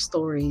world in their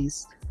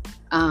stories.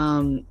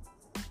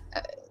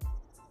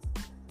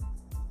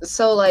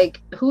 So,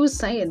 like, who's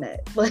saying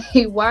that? Like,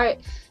 why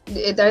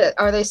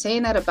are they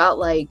saying that about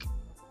like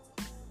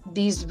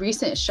these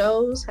recent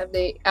shows? Have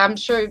they? I'm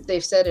sure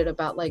they've said it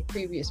about like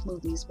previous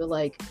movies, but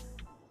like,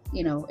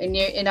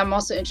 and I'm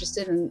also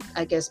interested in,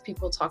 I guess,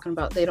 people talking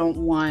about they don't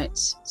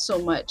want so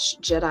much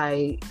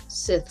Jedi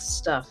Sith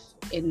stuff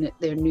in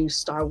their new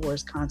Star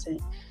Wars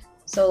content.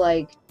 So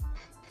like,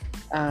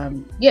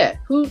 yeah,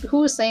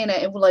 who is saying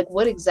that, and like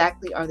what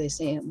exactly are they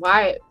saying?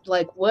 Why,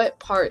 like what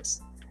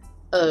parts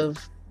of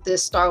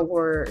this Star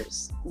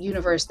Wars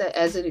universe that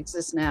as it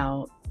exists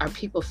now are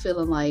people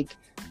feeling like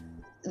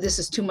this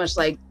is too much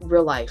like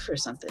real life or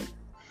something?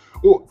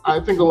 Well, I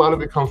think a lot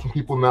of it comes from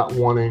people not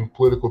wanting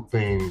political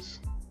themes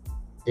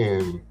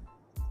in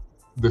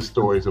the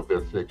stories of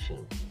their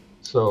fiction.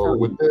 So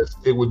with this,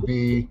 it would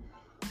be,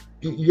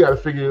 you got to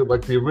figure,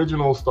 like the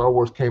original Star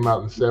Wars came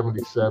out in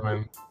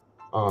 '77.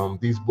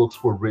 These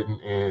books were written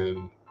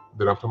in,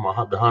 that I'm talking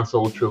about, the Han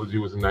Solo trilogy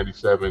was in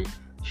 '97.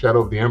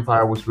 Shadow of the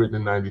Empire was written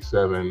in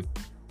 '97.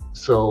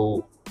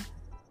 So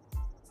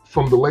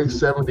from the late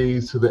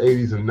 '70s to the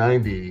 '80s and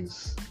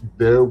 '90s,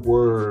 there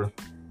were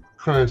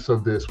currents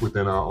of this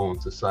within our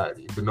own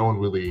society, but no one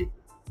really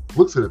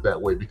looks at it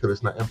that way because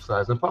it's not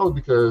emphasized, and probably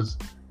because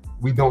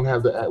we didn't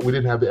have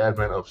the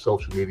advent of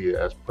social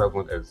media as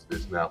prevalent as it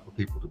is now for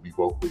people to be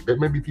vocally. There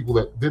may be people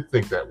that did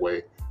think that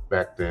way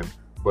back then,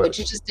 but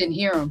you just didn't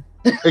hear them.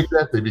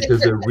 Exactly,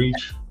 because their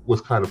reach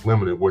was kind of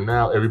limited. Where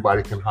now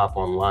everybody can hop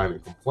online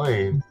and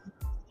complain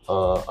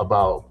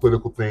about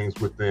political things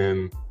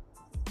within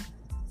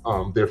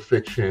their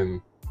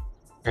fiction,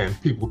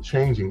 and people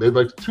changing. They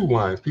like two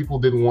lines. People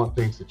didn't want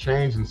things to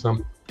change, and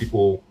some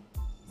people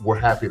were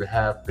happy to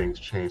have things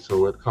change.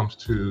 So it comes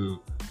to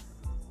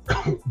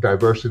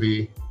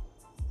diversity,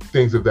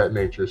 things of that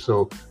nature.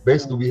 So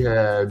basically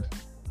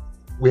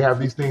we have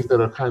these things that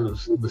are kind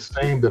of the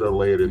same that are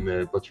layered in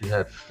there, but you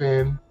had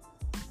Finn,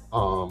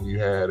 you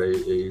had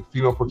a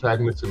female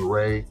protagonist in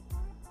Rey,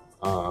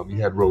 you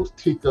had Rose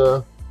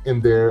Tika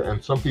in there,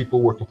 and some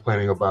people were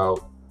complaining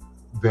about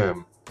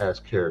them as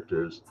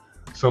characters.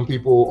 Some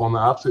people on the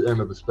opposite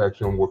end of the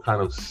spectrum were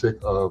kind of sick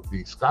of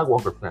the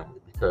Skywalker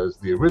family, because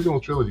the original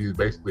trilogy is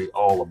basically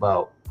all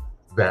about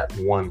that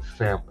one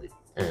family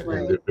and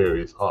their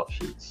various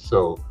offshoots.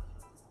 So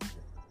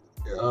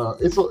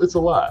it's a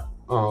lot.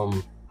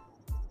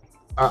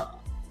 I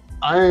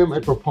am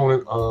a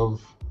proponent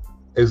of,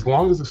 as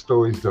long as the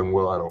story's done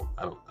well,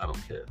 I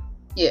don't care.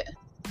 Yeah.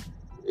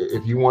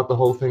 If you want the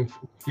whole thing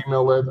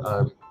female led,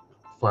 I'm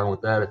fine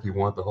with that. If you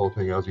want the whole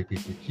thing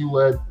LGBTQ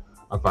led,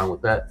 I'm fine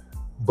with that.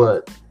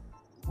 But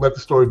let the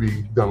story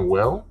be done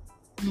well,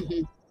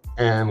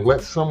 and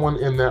let someone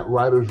in that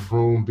writer's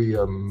room be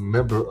a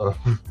member of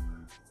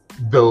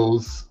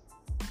those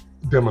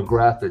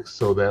demographics,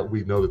 so that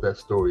we know that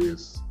story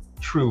is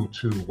true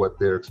to what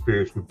their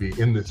experience would be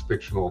in this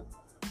fictional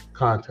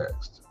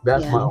context.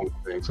 That's my only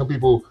thing. Some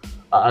people,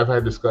 I've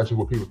had discussions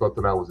where people thought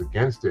that I was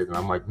against it, and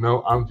I'm like,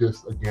 no, I'm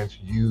just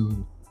against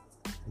you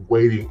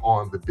waiting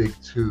on the big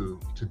two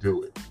to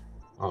do it.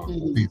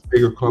 These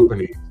bigger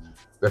companies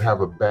that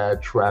have a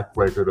bad track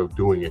record of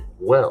doing it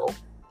well.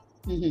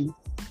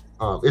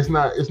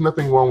 It's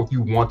nothing wrong with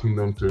you wanting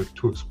them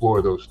to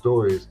explore those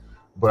stories,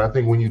 but I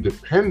think when you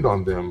depend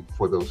on them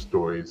for those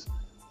stories,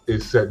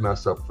 it's setting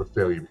us up for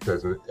failure,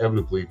 because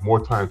inevitably,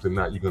 more times than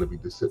not, you're going to be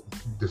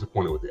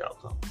disappointed with the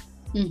outcome.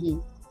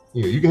 You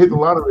can hit the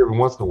lottery every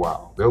once in a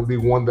while. There'll be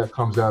one that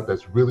comes out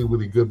that's really,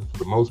 really good, but for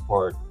the most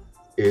part,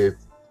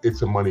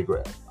 it's a money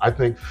grab. I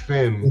think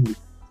Finn,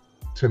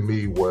 to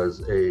me,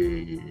 was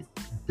a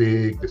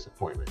big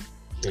disappointment.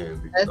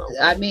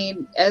 I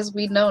mean, as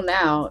we know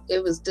now,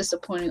 it was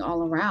disappointing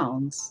all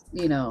around.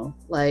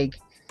 Like,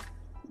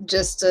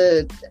 just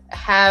to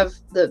have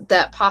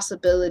that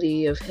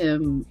possibility of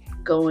him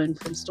going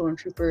from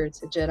Stormtrooper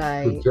to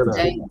Jedi.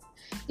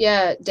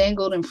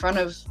 Dangled in front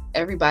of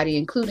everybody,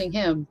 including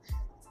him,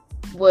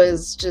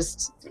 was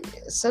just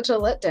such a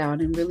letdown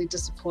and really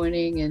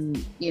disappointing.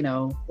 And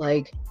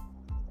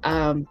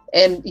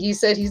and he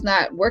said he's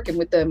not working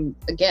with them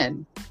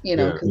again,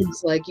 because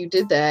it's like, you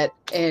did that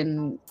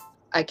and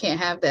I can't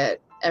have that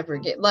ever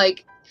again.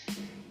 Like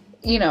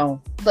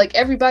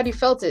everybody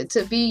felt it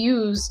to be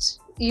used,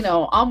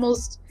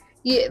 almost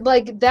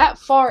like that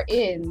far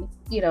in,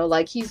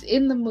 like he's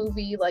in the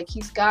movie, like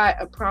he's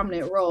got a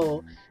prominent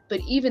role, but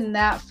even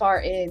that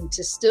far in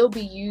to still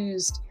be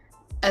used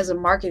as a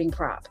marketing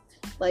prop,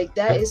 like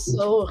that is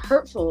so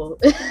hurtful.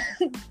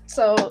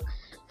 So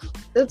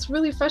that's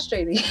really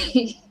frustrating.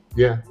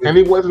 Yeah, and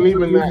it wasn't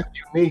even that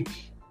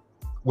unique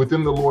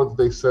within the lore that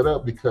they set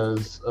up,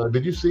 because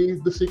did you see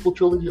the sequel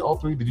trilogy, all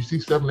three? Did you see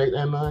 7, 8,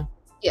 and 9?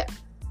 Yeah.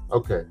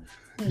 Okay.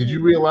 Did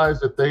you realize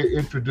that they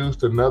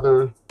introduced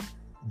another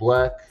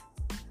black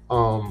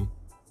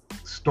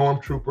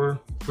stormtrooper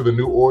for the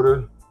New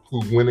Order,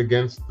 who went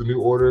against the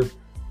New Order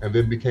and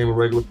then became a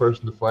regular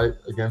person to fight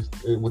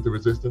against with the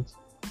Resistance?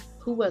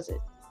 Who was it?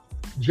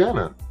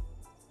 Janna.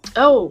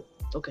 Oh,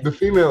 okay. The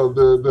female,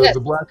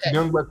 the black,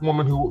 young black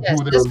woman who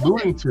they're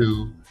alluding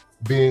to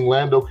being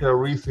Lando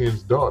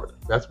Calrissian's daughter.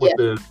 That's what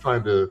they're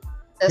trying to.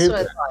 That's what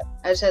I thought.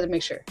 I just had to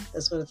make sure.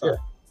 That's what I thought. Yeah.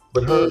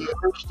 But her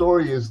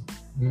story is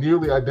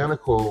nearly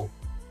identical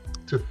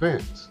to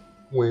Finn's.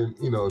 When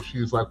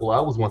she's like, well, I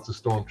was once a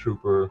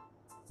stormtrooper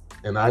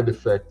and I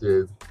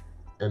defected,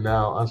 and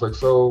now I was like,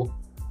 so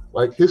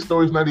like his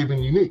story's not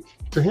even unique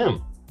to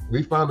him.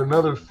 We found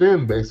another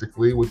Finn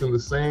basically within the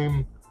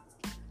same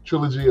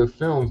trilogy of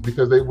films,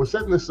 because they were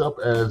setting this up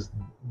as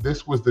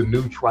this was the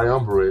new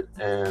triumvirate,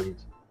 and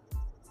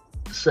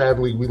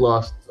sadly we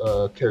lost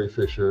Carrie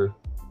Fisher,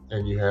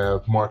 and you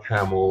have Mark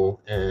Hamill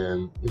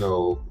and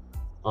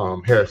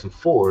Harrison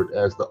Ford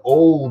as the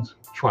old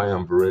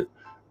triumvirate.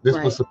 This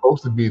was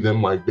supposed to be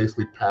them like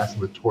basically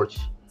passing the torch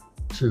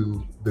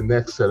to the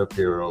next set of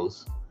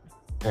heroes,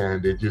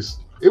 and it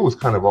was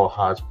kind of all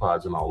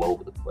hodgepodge and all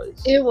over the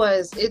place.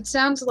 It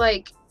sounds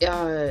like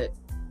and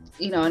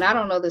I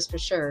don't know this for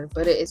sure,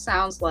 but it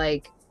sounds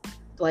like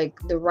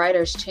the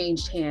writers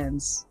changed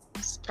hands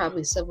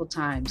probably several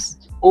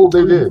times. Oh,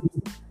 they did.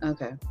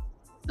 Okay.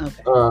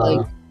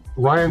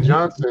 Rian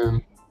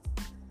Johnson,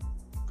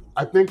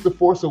 I think The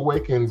Force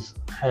Awakens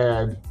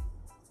had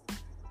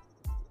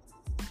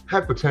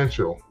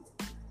potential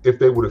if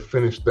they would have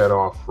finished that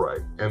off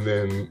right. And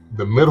then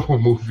the middle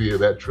movie of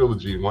that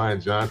trilogy,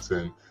 Rian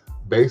Johnson,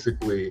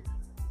 basically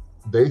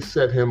they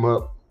set him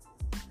up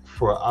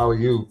for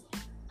alley-oop,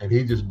 and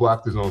he just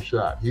blocked his own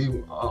shot.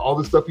 All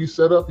the stuff you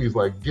set up, he's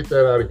like, get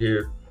that out of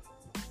here.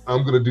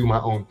 I'm gonna do my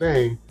own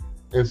thing.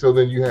 And so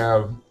then you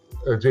have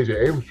J.J.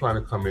 Abrams trying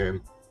to come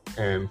in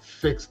and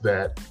fix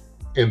that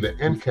in the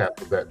end cap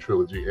of that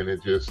trilogy, and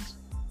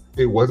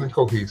it wasn't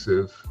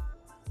cohesive.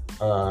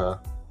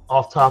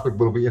 Off topic,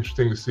 but it'll be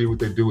interesting to see what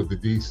they do with the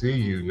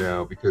DCU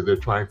now, because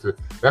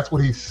that's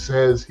what he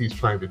says he's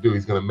trying to do.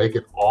 He's going to make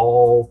it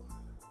all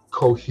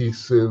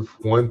cohesive,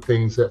 one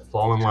things that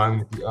fall in line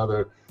with the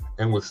other.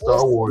 And with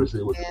Star Wars,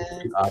 it was the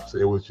complete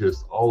opposite. It was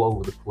just all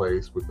over the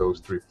place with those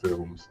 3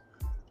 films.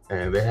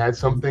 And they had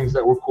some things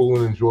that were cool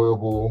and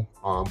enjoyable,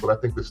 but I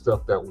think the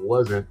stuff that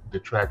wasn't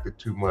detracted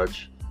too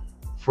much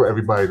for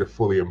everybody to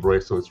fully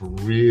embrace. So it's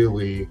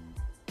really,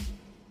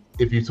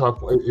 if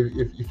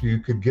you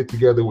could get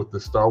together with the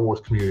Star Wars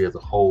community as a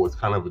whole, it's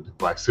kind of a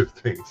divisive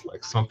thing. It's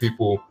like some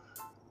people,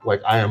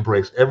 like, I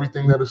embrace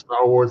everything that is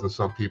Star Wars, and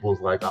some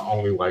people's like, I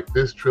only like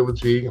this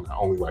trilogy and I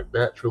only like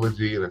that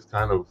trilogy, and it's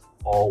kind of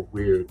all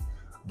weird.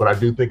 But I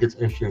do think it's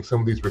interesting. Some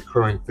of these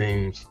recurring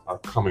themes are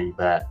coming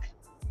back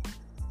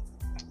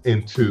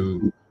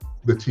into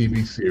the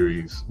TV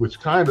series, which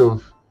kind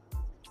of,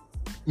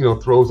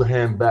 throws a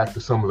hand back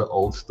to some of the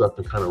old stuff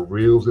and kind of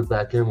reels it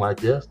back in.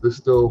 Like, yes, this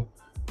still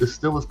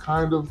is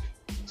kind of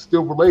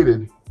still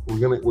related.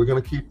 We're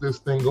gonna keep this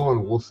thing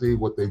going. We'll see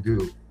what they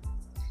do.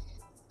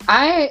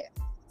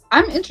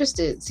 I'm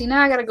interested. See,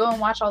 now I gotta go and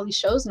watch all these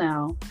shows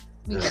now,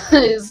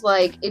 because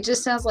like it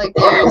just sounds like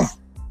there's,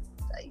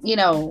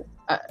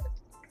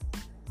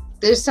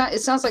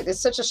 it sounds like there's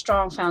such a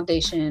strong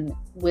foundation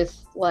with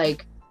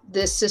like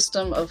this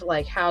system of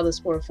like how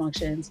this world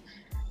functions.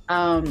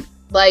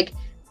 Like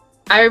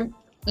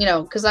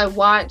because I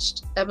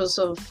watched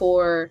episode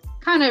 4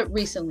 kind of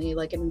recently,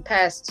 like in the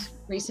past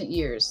recent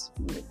years,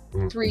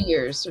 3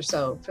 years or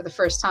so, for the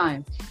first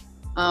time.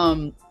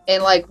 And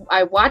like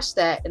I watched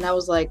that and I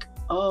was like,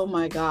 oh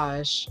my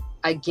gosh,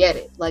 I get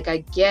it. Like I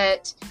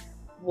get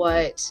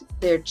what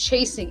they're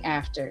chasing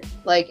after.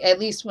 Like at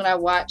least when I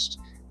watched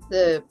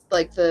the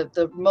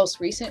most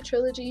recent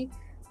trilogy,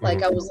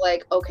 like I was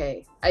like,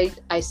 okay,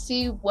 I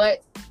see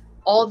what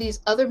all these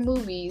other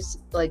movies,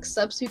 like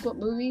subsequent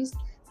movies,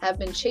 have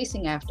been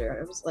chasing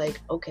after. I was like,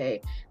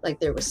 okay,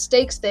 like there was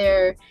stakes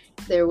there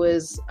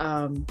was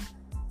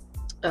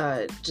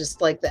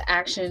just like the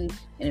action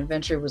and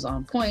adventure was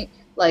on point.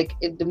 Like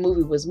the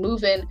movie was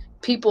moving.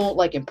 People,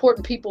 like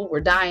important people,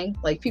 were dying.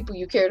 Like people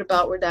you cared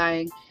about were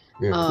dying.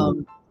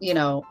 And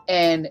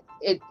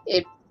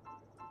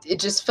it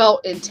just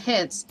felt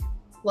intense.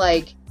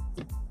 Like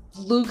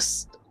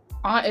Luke's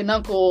aunt and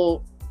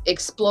uncle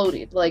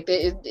exploded. Like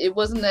it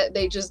wasn't that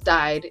they just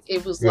died.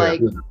 It was like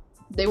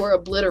they were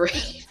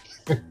obliterated.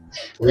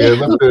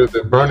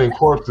 The burning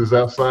corpses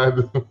outside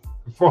the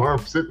farm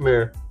sitting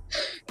there.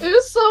 It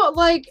was so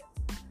like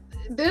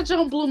that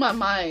jump blew my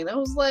mind. I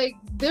was like,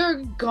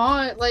 they're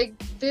gone. Like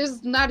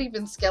there's not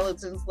even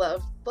skeletons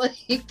left.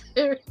 Like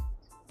they're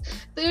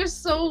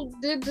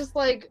just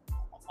like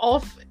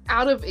off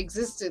out of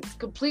existence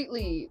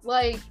completely.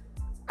 Like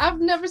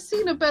I've never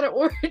seen a better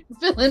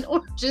villain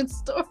origin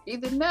story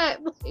than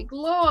that. Like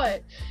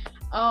Lord.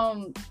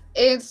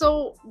 And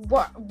so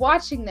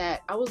watching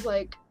that, I was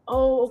like,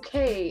 oh,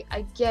 okay,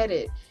 I get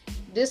it.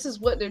 This is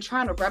what they're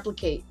trying to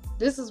replicate.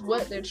 This is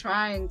what they're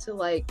trying to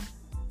like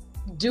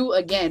do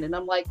again. And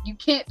I'm like, you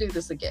can't do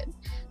this again.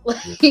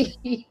 Like,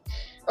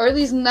 or at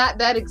least not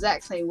that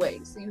exact same way.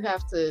 So you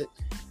have to,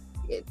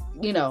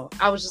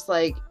 I was just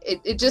like,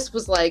 it just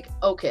was like,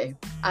 okay,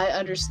 I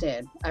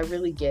understand. I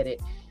really get it.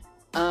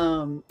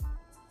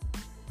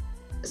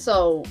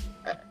 So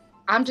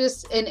I'm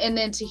just, and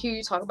then to hear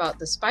you talk about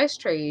the spice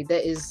trade,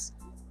 that is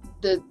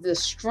the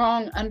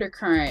strong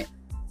undercurrent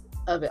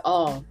of it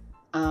all.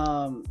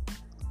 I'm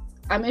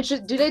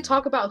interested. Do they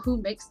talk about who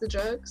makes the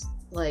drugs?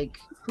 Like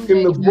who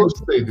in the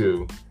books they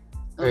do,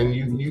 and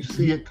you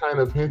see it kind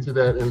of hinted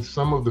at in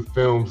some of the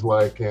films,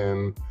 like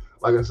I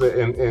said,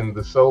 in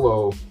the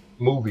Solo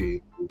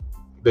movie,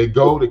 they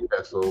go to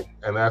Kessel,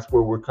 and that's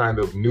where we're kind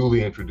of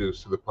newly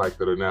introduced to the Pike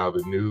that are now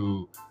the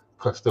new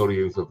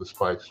custodians of the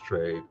spice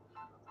trade.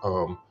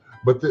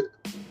 But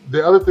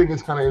the other thing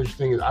is kind of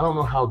interesting is I don't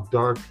know how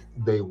dark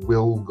they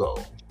will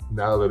go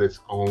now that it's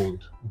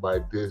owned by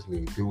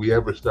Disney. Do we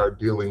ever start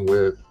dealing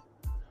with,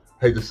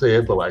 hate to say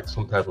it, but like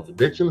some type of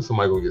addiction?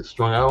 Somebody gonna get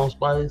strung out on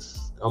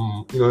spice?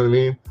 You know what I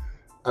mean?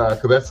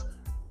 Because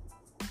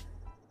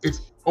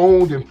it's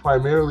owned and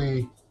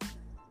primarily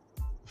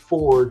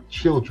for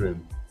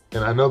children,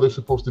 and I know there's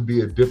supposed to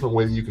be a different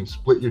way that you can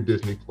split your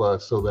Disney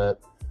Plus so that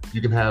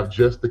you can have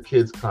just the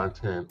kids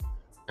content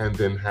and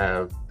then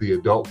have the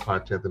adult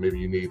content that maybe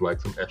you need like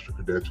some extra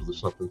credentials or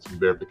something, some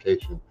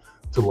verification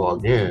to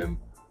log in.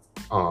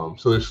 So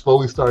they're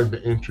slowly starting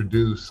to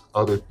introduce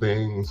other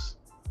things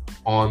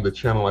on the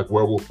channel, like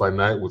Werewolf by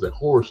Night was a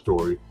horror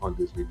story on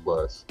Disney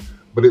Plus,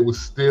 but it was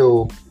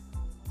still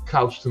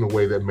couched in a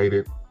way that made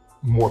it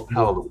more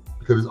palatable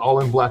because it's all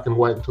in black and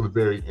white until the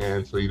very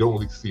end, so you don't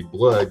really see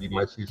blood. You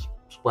might see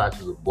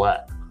splashes of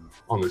black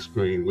on the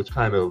screen, which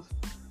kind of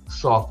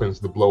softens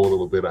the blow a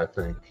little bit, I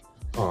think.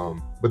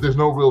 But there's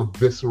no real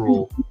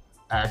visceral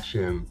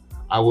action.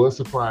 I was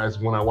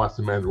surprised when I watched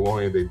The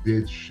Mandalorian, they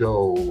did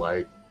show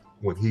like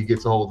when he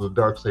gets a hold of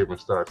the Darksaber and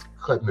starts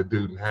cutting the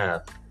dude in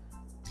half,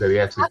 that he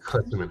actually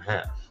cuts him in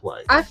half.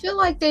 Like, I feel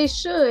like they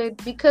should,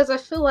 because I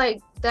feel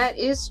like that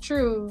is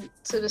true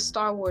to the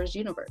Star Wars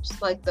universe.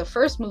 Like the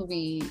first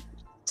movie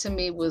to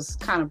me was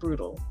kind of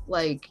brutal.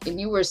 Like, and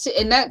you were,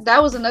 and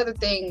that was another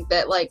thing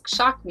that like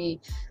shocked me.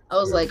 I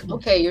was like,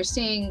 okay, you're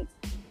seeing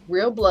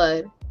real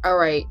blood. All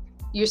right.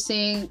 You're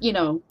seeing, you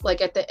know,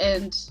 like at the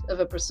end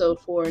of episode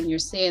 4, and you're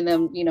seeing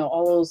them, you know,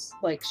 all those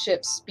like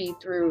ships speed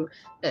through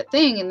that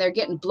thing and they're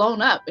getting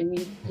blown up,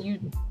 and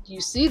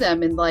you see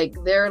them and like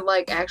they're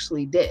like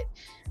actually dead.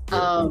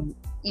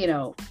 You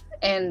know,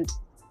 and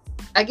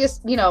I guess,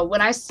 you know,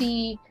 when I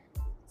see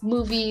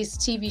movies,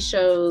 TV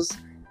shows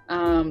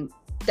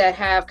that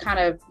have kind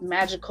of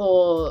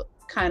magical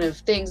kind of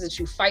things that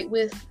you fight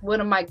with,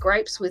 one of my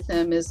gripes with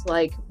them is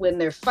like when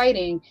they're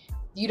fighting,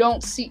 you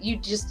don't see,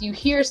 you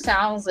hear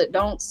sounds that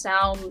don't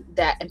sound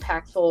that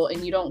impactful,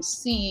 and you don't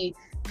see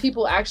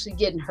people actually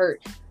getting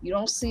hurt. You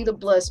don't see the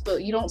blood spill.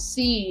 You don't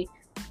see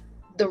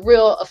the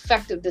real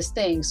effect of this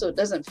thing. So it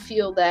doesn't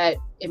feel that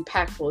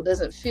impactful. It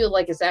doesn't feel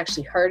like it's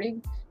actually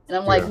hurting. And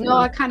I'm like, no,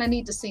 I kind of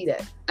need to see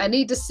that. I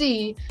need to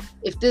see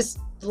if this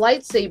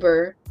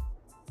lightsaber,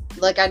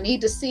 like I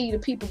need to see the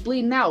people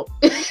bleeding out.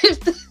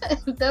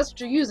 if that's what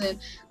you're using.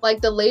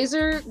 Like the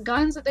laser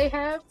guns that they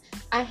have,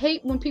 I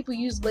hate when people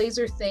use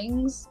laser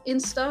things in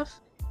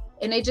stuff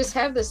and they just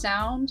have the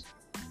sound,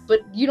 but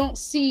you don't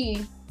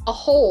see a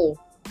hole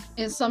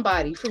in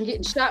somebody from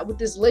getting shot with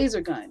this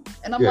laser gun.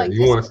 And I'm like,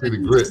 you want to see the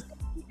grit.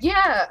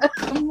 Yeah.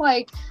 I'm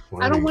like,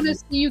 I don't want to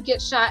see you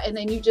get shot and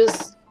then you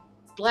just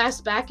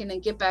blast back and then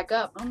get back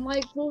up. I'm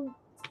like, well,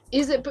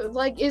 is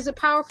it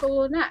powerful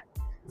or not?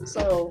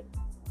 So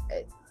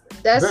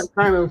that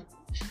kind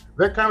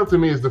of to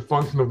me is the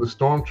function of the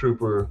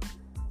stormtrooper,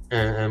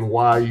 and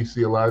why you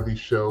see a lot of these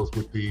shows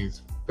with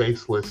these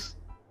faceless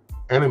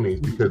enemies,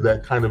 because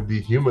that kind of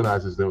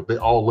dehumanizes them. They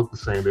all look the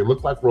same. They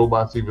look like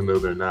robots even though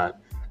they're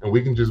not, and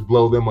we can just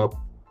blow them up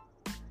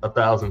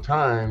 1,000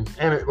 times,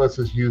 and it lets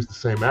us use the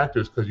same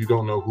actors because you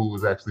don't know who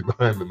was actually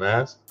behind the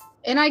mask.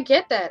 And I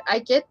get that,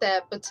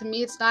 but to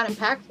me it's not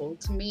impactful.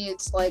 To me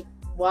it's like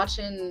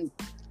watching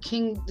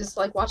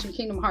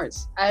Kingdom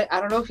Hearts. I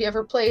don't know if you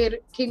ever played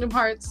Kingdom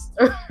Hearts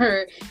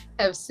or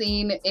have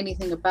seen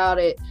anything about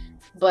it,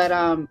 but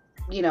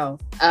you know,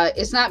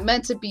 it's not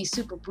meant to be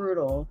super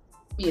brutal,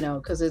 you know,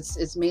 because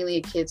it's mainly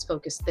a kids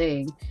focused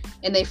thing,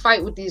 and they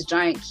fight with these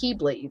giant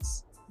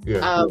keyblades.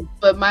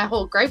 But my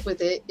whole gripe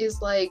with it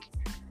is like,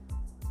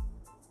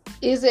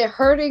 is it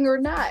hurting or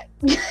not?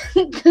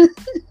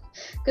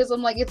 Because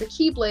I'm like, it's a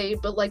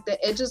keyblade, but like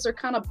the edges are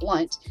kind of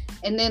blunt,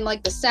 and then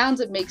like the sounds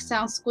it makes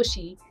sound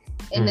squishy,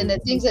 and then the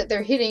things that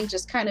they're hitting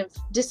just kind of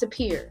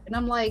disappear. And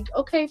I'm like,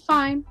 okay,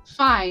 fine.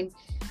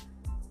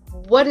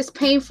 What is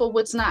painful?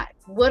 What's not?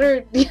 What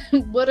are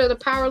the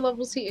power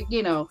levels here?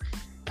 You know,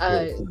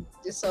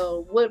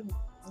 so what?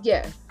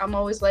 Yeah, I'm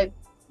always like,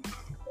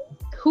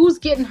 who's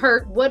getting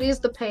hurt? What is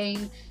the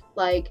pain?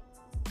 Like,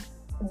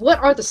 what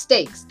are the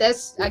stakes?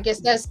 I guess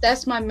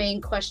that's my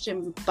main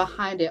question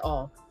behind it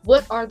all.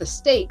 What are the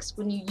stakes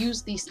when you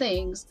use these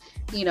things,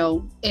 you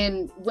know,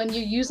 and when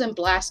you're using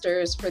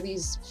blasters for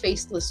these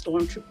faceless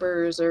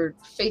stormtroopers or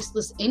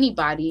faceless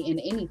anybody in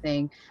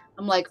anything?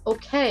 I'm like,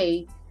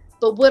 okay,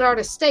 but what are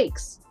the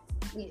stakes?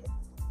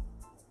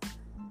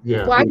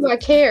 Yeah. Why do I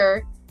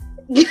care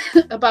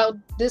about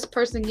this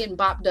person getting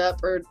bopped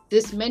up or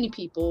this many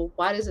people?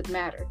 Why does it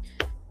matter?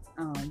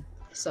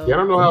 So I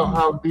don't know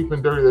how deep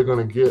and dirty they're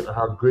going to get, or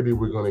how gritty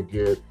we're going to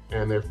get,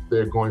 and if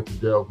they're going to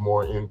delve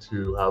more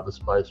into how the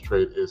spice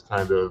trade is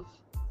kind of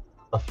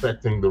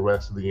affecting the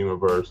rest of the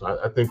universe.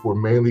 I think we're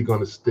mainly going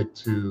to stick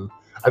to,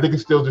 I think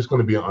it's still just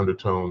going to be an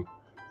undertone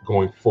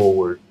going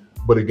forward.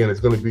 But again, it's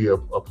going to be a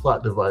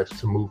plot device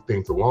to move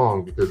things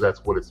along, because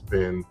that's what it's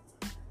been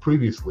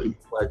previously.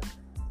 Like,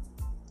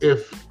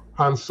 if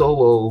Han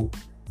Solo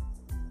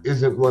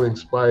isn't running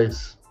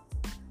spice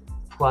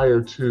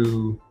prior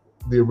to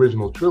the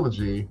original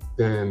trilogy,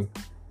 then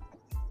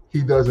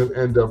he doesn't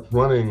end up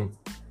running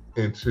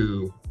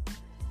into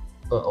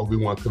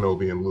Obi-Wan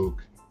Kenobi and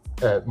Luke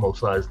at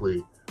Mos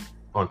Eisley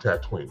on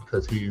Tatooine,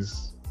 because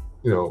he's,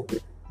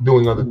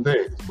 doing other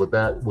things. But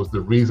that was the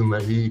reason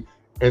that he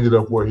ended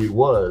up where he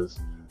was.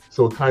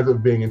 So kind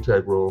of being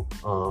integral.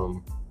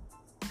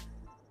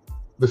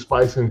 The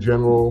spice in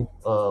general,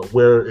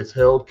 where it's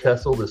held,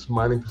 Kessel, this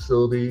mining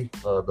facility,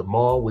 the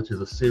Maw, which is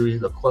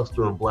a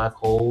cluster of black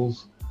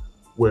holes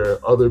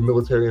where other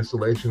military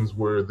installations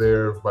were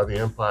there by the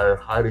Empire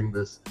hiding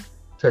this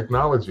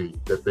technology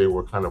that they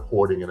were kind of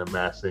hoarding and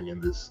amassing in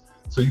this.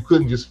 So you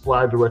couldn't just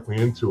fly directly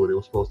into it. It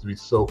was supposed to be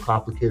so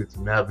complicated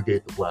to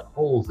navigate the black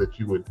holes that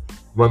you would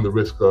run the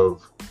risk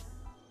of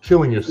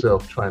killing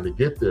yourself trying to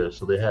get there.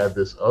 So they had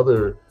this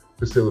other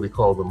facility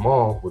called the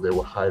Maw where they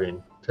were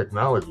hiding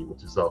technology,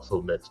 which is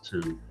also next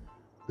to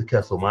the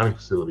Kessel mining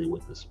facility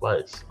with the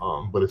spice.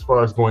 But as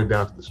far as going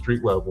down to the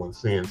street level and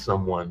seeing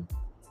someone,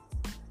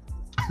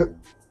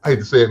 I hate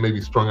to say it, maybe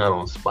strung out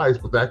on spice,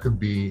 but that could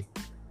be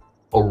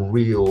a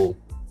real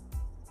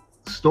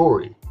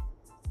story.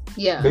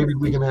 Yeah. Maybe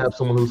we can have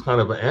someone who's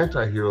kind of an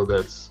anti-hero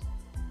that's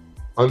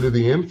under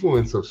the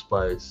influence of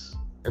spice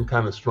and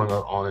kind of strung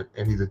out on it,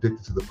 and he's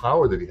addicted to the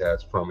power that he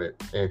has from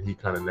it, and he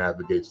kind of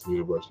navigates the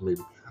universe.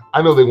 Maybe,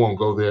 I know they won't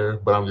go there,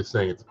 but I'm just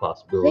saying it's a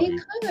possibility.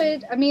 They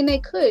could. I mean, they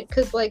could,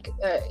 because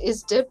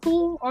is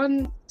Deadpool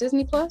on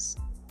Disney Plus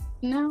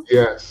now?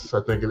 Yes,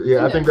 I think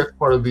I think that's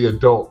part of the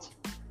adult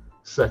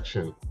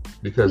section,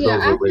 because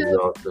those are rated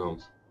R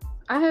films.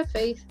 I have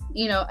faith.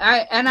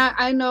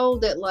 I know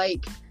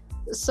that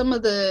some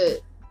of the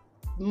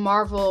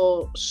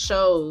Marvel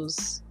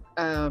shows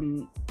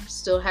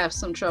still have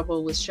some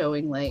trouble with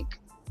showing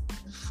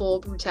full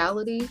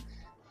brutality,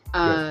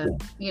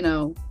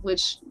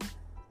 which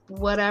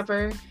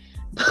whatever.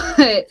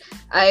 But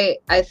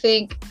I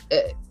think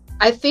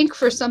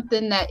for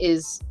something that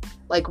is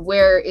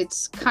where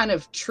it's kind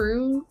of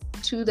true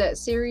to that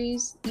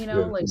series,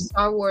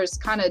 Star Wars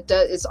kind of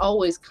does, it's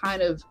always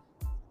kind of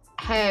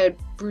had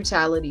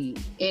brutality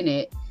in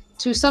it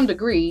to some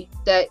degree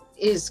that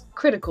is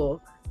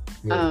critical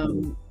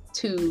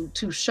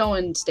to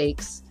showing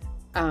stakes.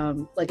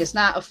 It's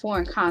not a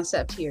foreign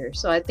concept here,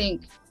 so I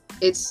think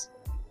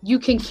you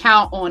can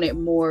count on it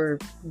more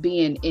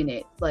being in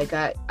it.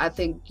 I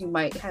think you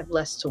might have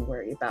less to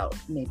worry about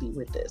maybe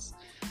with this.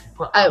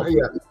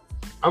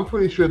 I'm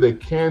pretty sure they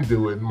can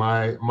do it.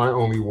 My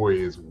only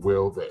worry is,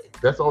 will they?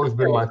 That's always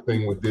been my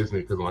thing with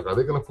Disney, because I'm like, are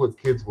they going to put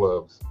kids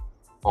gloves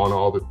on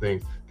all the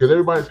things? Because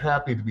everybody's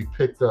happy to be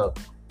picked up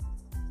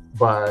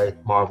by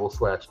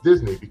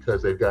Marvel/Disney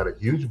because they've got a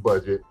huge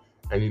budget,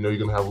 and you're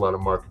going to have a lot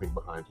of marketing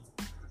behind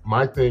you.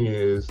 My thing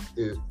is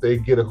they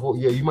get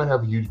you might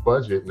have a huge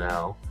budget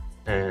now,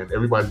 and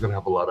everybody's going to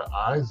have a lot of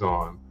eyes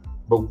on,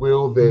 but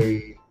will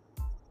they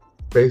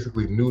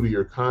basically neuter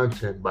your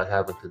content by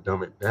having to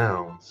dumb it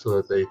down so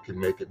that they can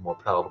make it more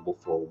palatable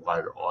for a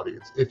wider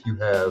audience? If you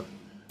have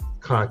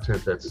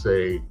content that,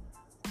 say,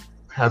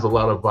 has a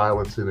lot of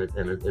violence in it,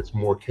 and it's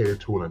more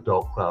catered to an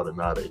adult crowd and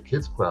not a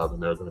kids crowd,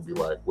 and they're going to be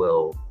like,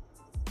 well,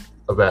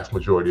 a vast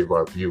majority of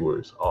our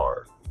viewers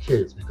are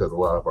kids because a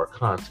lot of our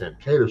content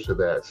caters to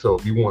that. So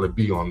if you want to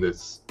be on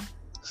this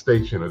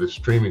station or this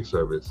streaming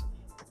service,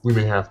 we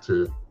may have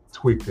to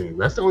tweak things.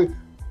 That's the only,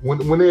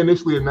 when they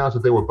initially announced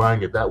that they were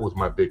buying it, that was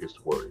my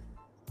biggest worry.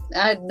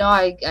 I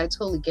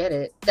totally get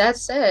it. That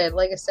said,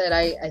 like I said,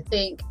 I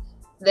think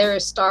there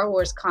is Star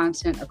Wars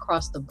content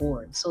across the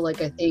board. So I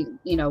think,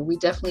 we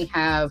definitely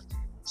have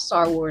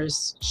Star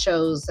Wars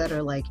shows that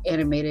are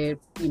animated,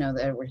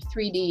 that were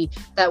 3D,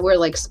 that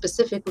were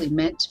specifically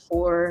meant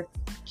for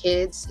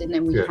kids. And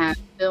then we have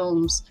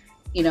films,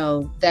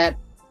 that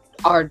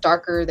are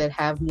darker, that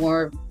have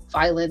more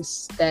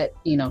violence, that,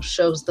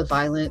 shows the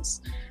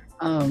violence.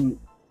 So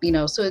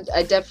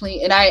I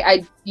definitely, and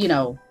I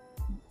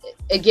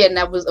again,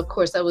 that was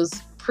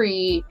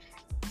pre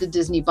the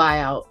Disney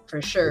buyout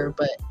for sure.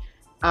 But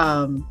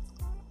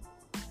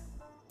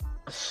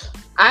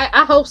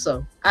I hope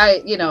so.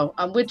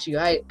 I'm with you.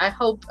 I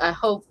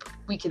hope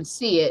we can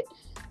see it,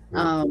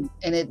 and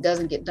it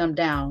doesn't get dumbed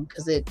down,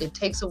 because it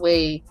takes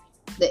away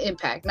the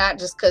impact, not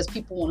just because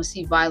people want to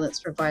see violence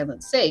for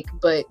violence sake,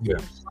 but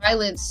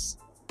violence,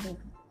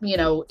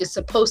 is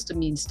supposed to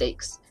mean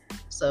stakes.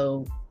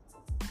 So,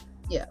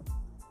 yeah.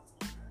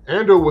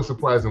 Andor was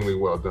surprisingly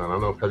well done. I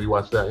don't know, have you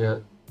watched that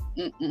yet?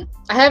 Mm-mm.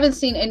 I haven't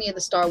seen any of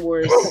the Star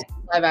Wars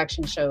live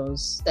action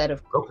shows that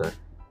have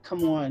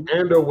come on.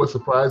 Andor was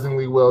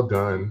surprisingly well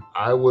done.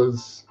 I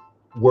was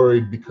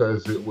worried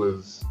because it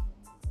was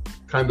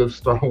kind of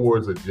Star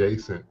Wars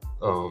adjacent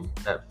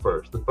at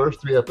first. The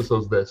first 3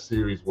 episodes of that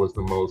series was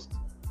the most,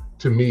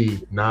 to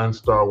me,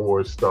 non-Star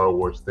Wars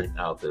thing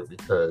out there,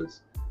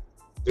 because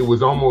it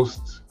was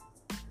almost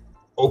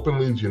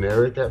openly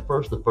generic at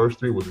first. The first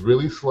 3 was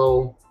really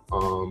slow,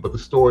 but the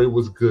story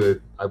was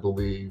good, I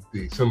believe.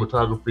 The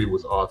cinematography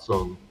was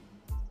awesome.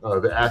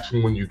 The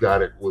action when you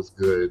got it was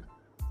good.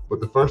 But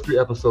the first 3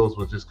 episodes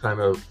was just kind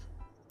of,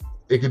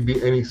 it could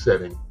be any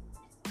setting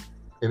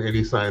in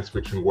any science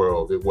fiction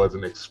world. It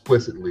wasn't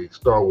explicitly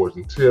Star Wars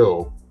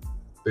until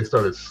they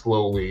started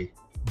slowly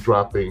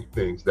dropping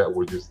things that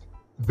were just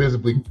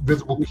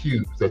visible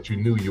cues that you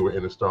knew you were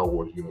in a Star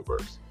Wars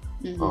universe.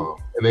 And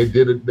they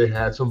did it. They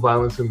had some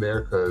violence in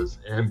there because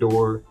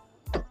Andor,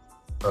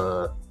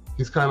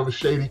 he's kind of a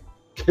shady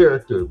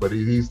character, but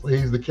he's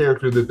the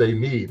character that they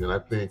need. And I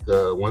think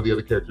one of the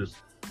other characters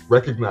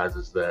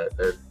recognizes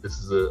that this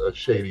is a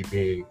shady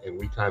being, and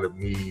we kind of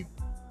need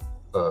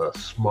a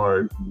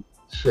smart,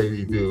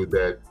 shady dude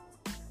that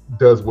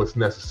does what's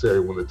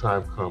necessary when the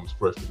time comes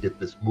for us to get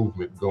this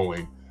movement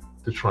going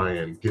to try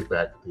and get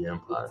back at the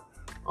Empire.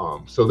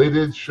 So they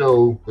did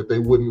show that they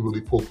wouldn't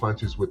really pull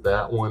punches with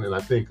that one, and I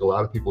think a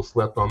lot of people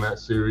slept on that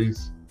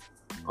series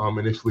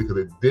initially because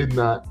it did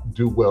not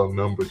do well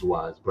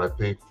numbers-wise. But I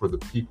think for the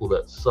people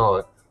that saw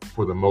it,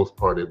 for the most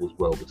part, it was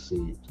well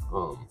received.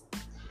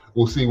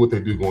 We'll see what they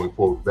do going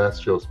forward. That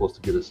show's supposed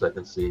to get a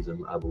second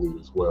season, I believe,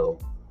 as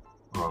well.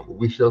 But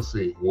we shall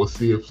see. We'll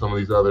see if some of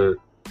these other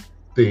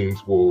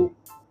themes will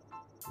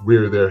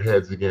rear their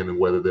heads again and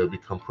whether they'll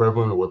become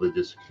prevalent or whether they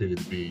just continue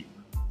to be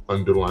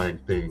underlying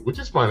things, which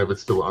is fine if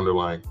it's still an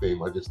underlying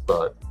theme. I just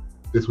thought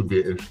this would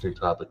be an interesting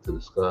topic to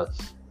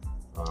discuss.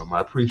 I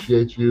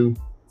appreciate you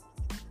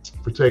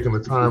for taking the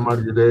time out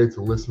of your day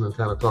to listen and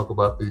kind of talk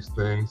about these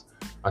things.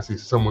 I see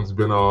someone's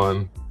been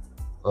on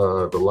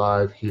the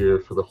live here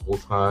for the whole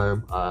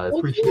time. I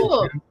appreciate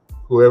you,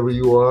 whoever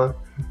you are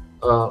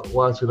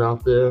watching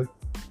out there.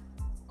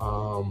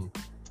 I'll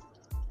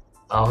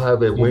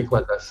have a link,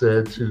 like I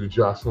said, to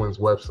Jocelyn's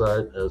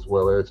website as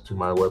well as to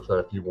my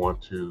website if you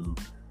want to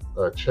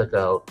check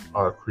out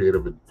our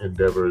creative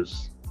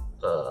endeavors.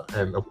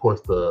 And of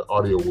course, the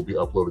audio will be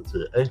uploaded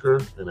to Anchor,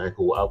 and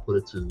Anchor will output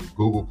it to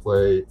Google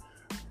Play,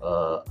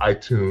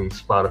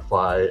 iTunes,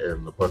 Spotify,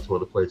 and a bunch of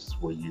other places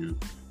where you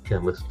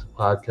can listen to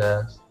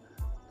podcasts.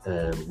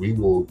 And we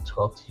will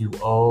talk to you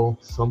all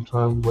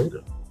sometime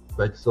later.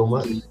 Thanks so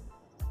much.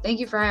 Thank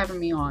you for having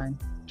me on.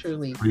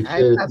 Truly,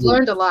 I've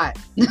learned a lot.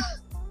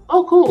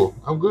 Oh, cool.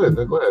 I'm good.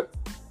 Go ahead.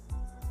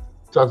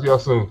 Talk to y'all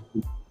soon.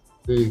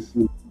 Peace.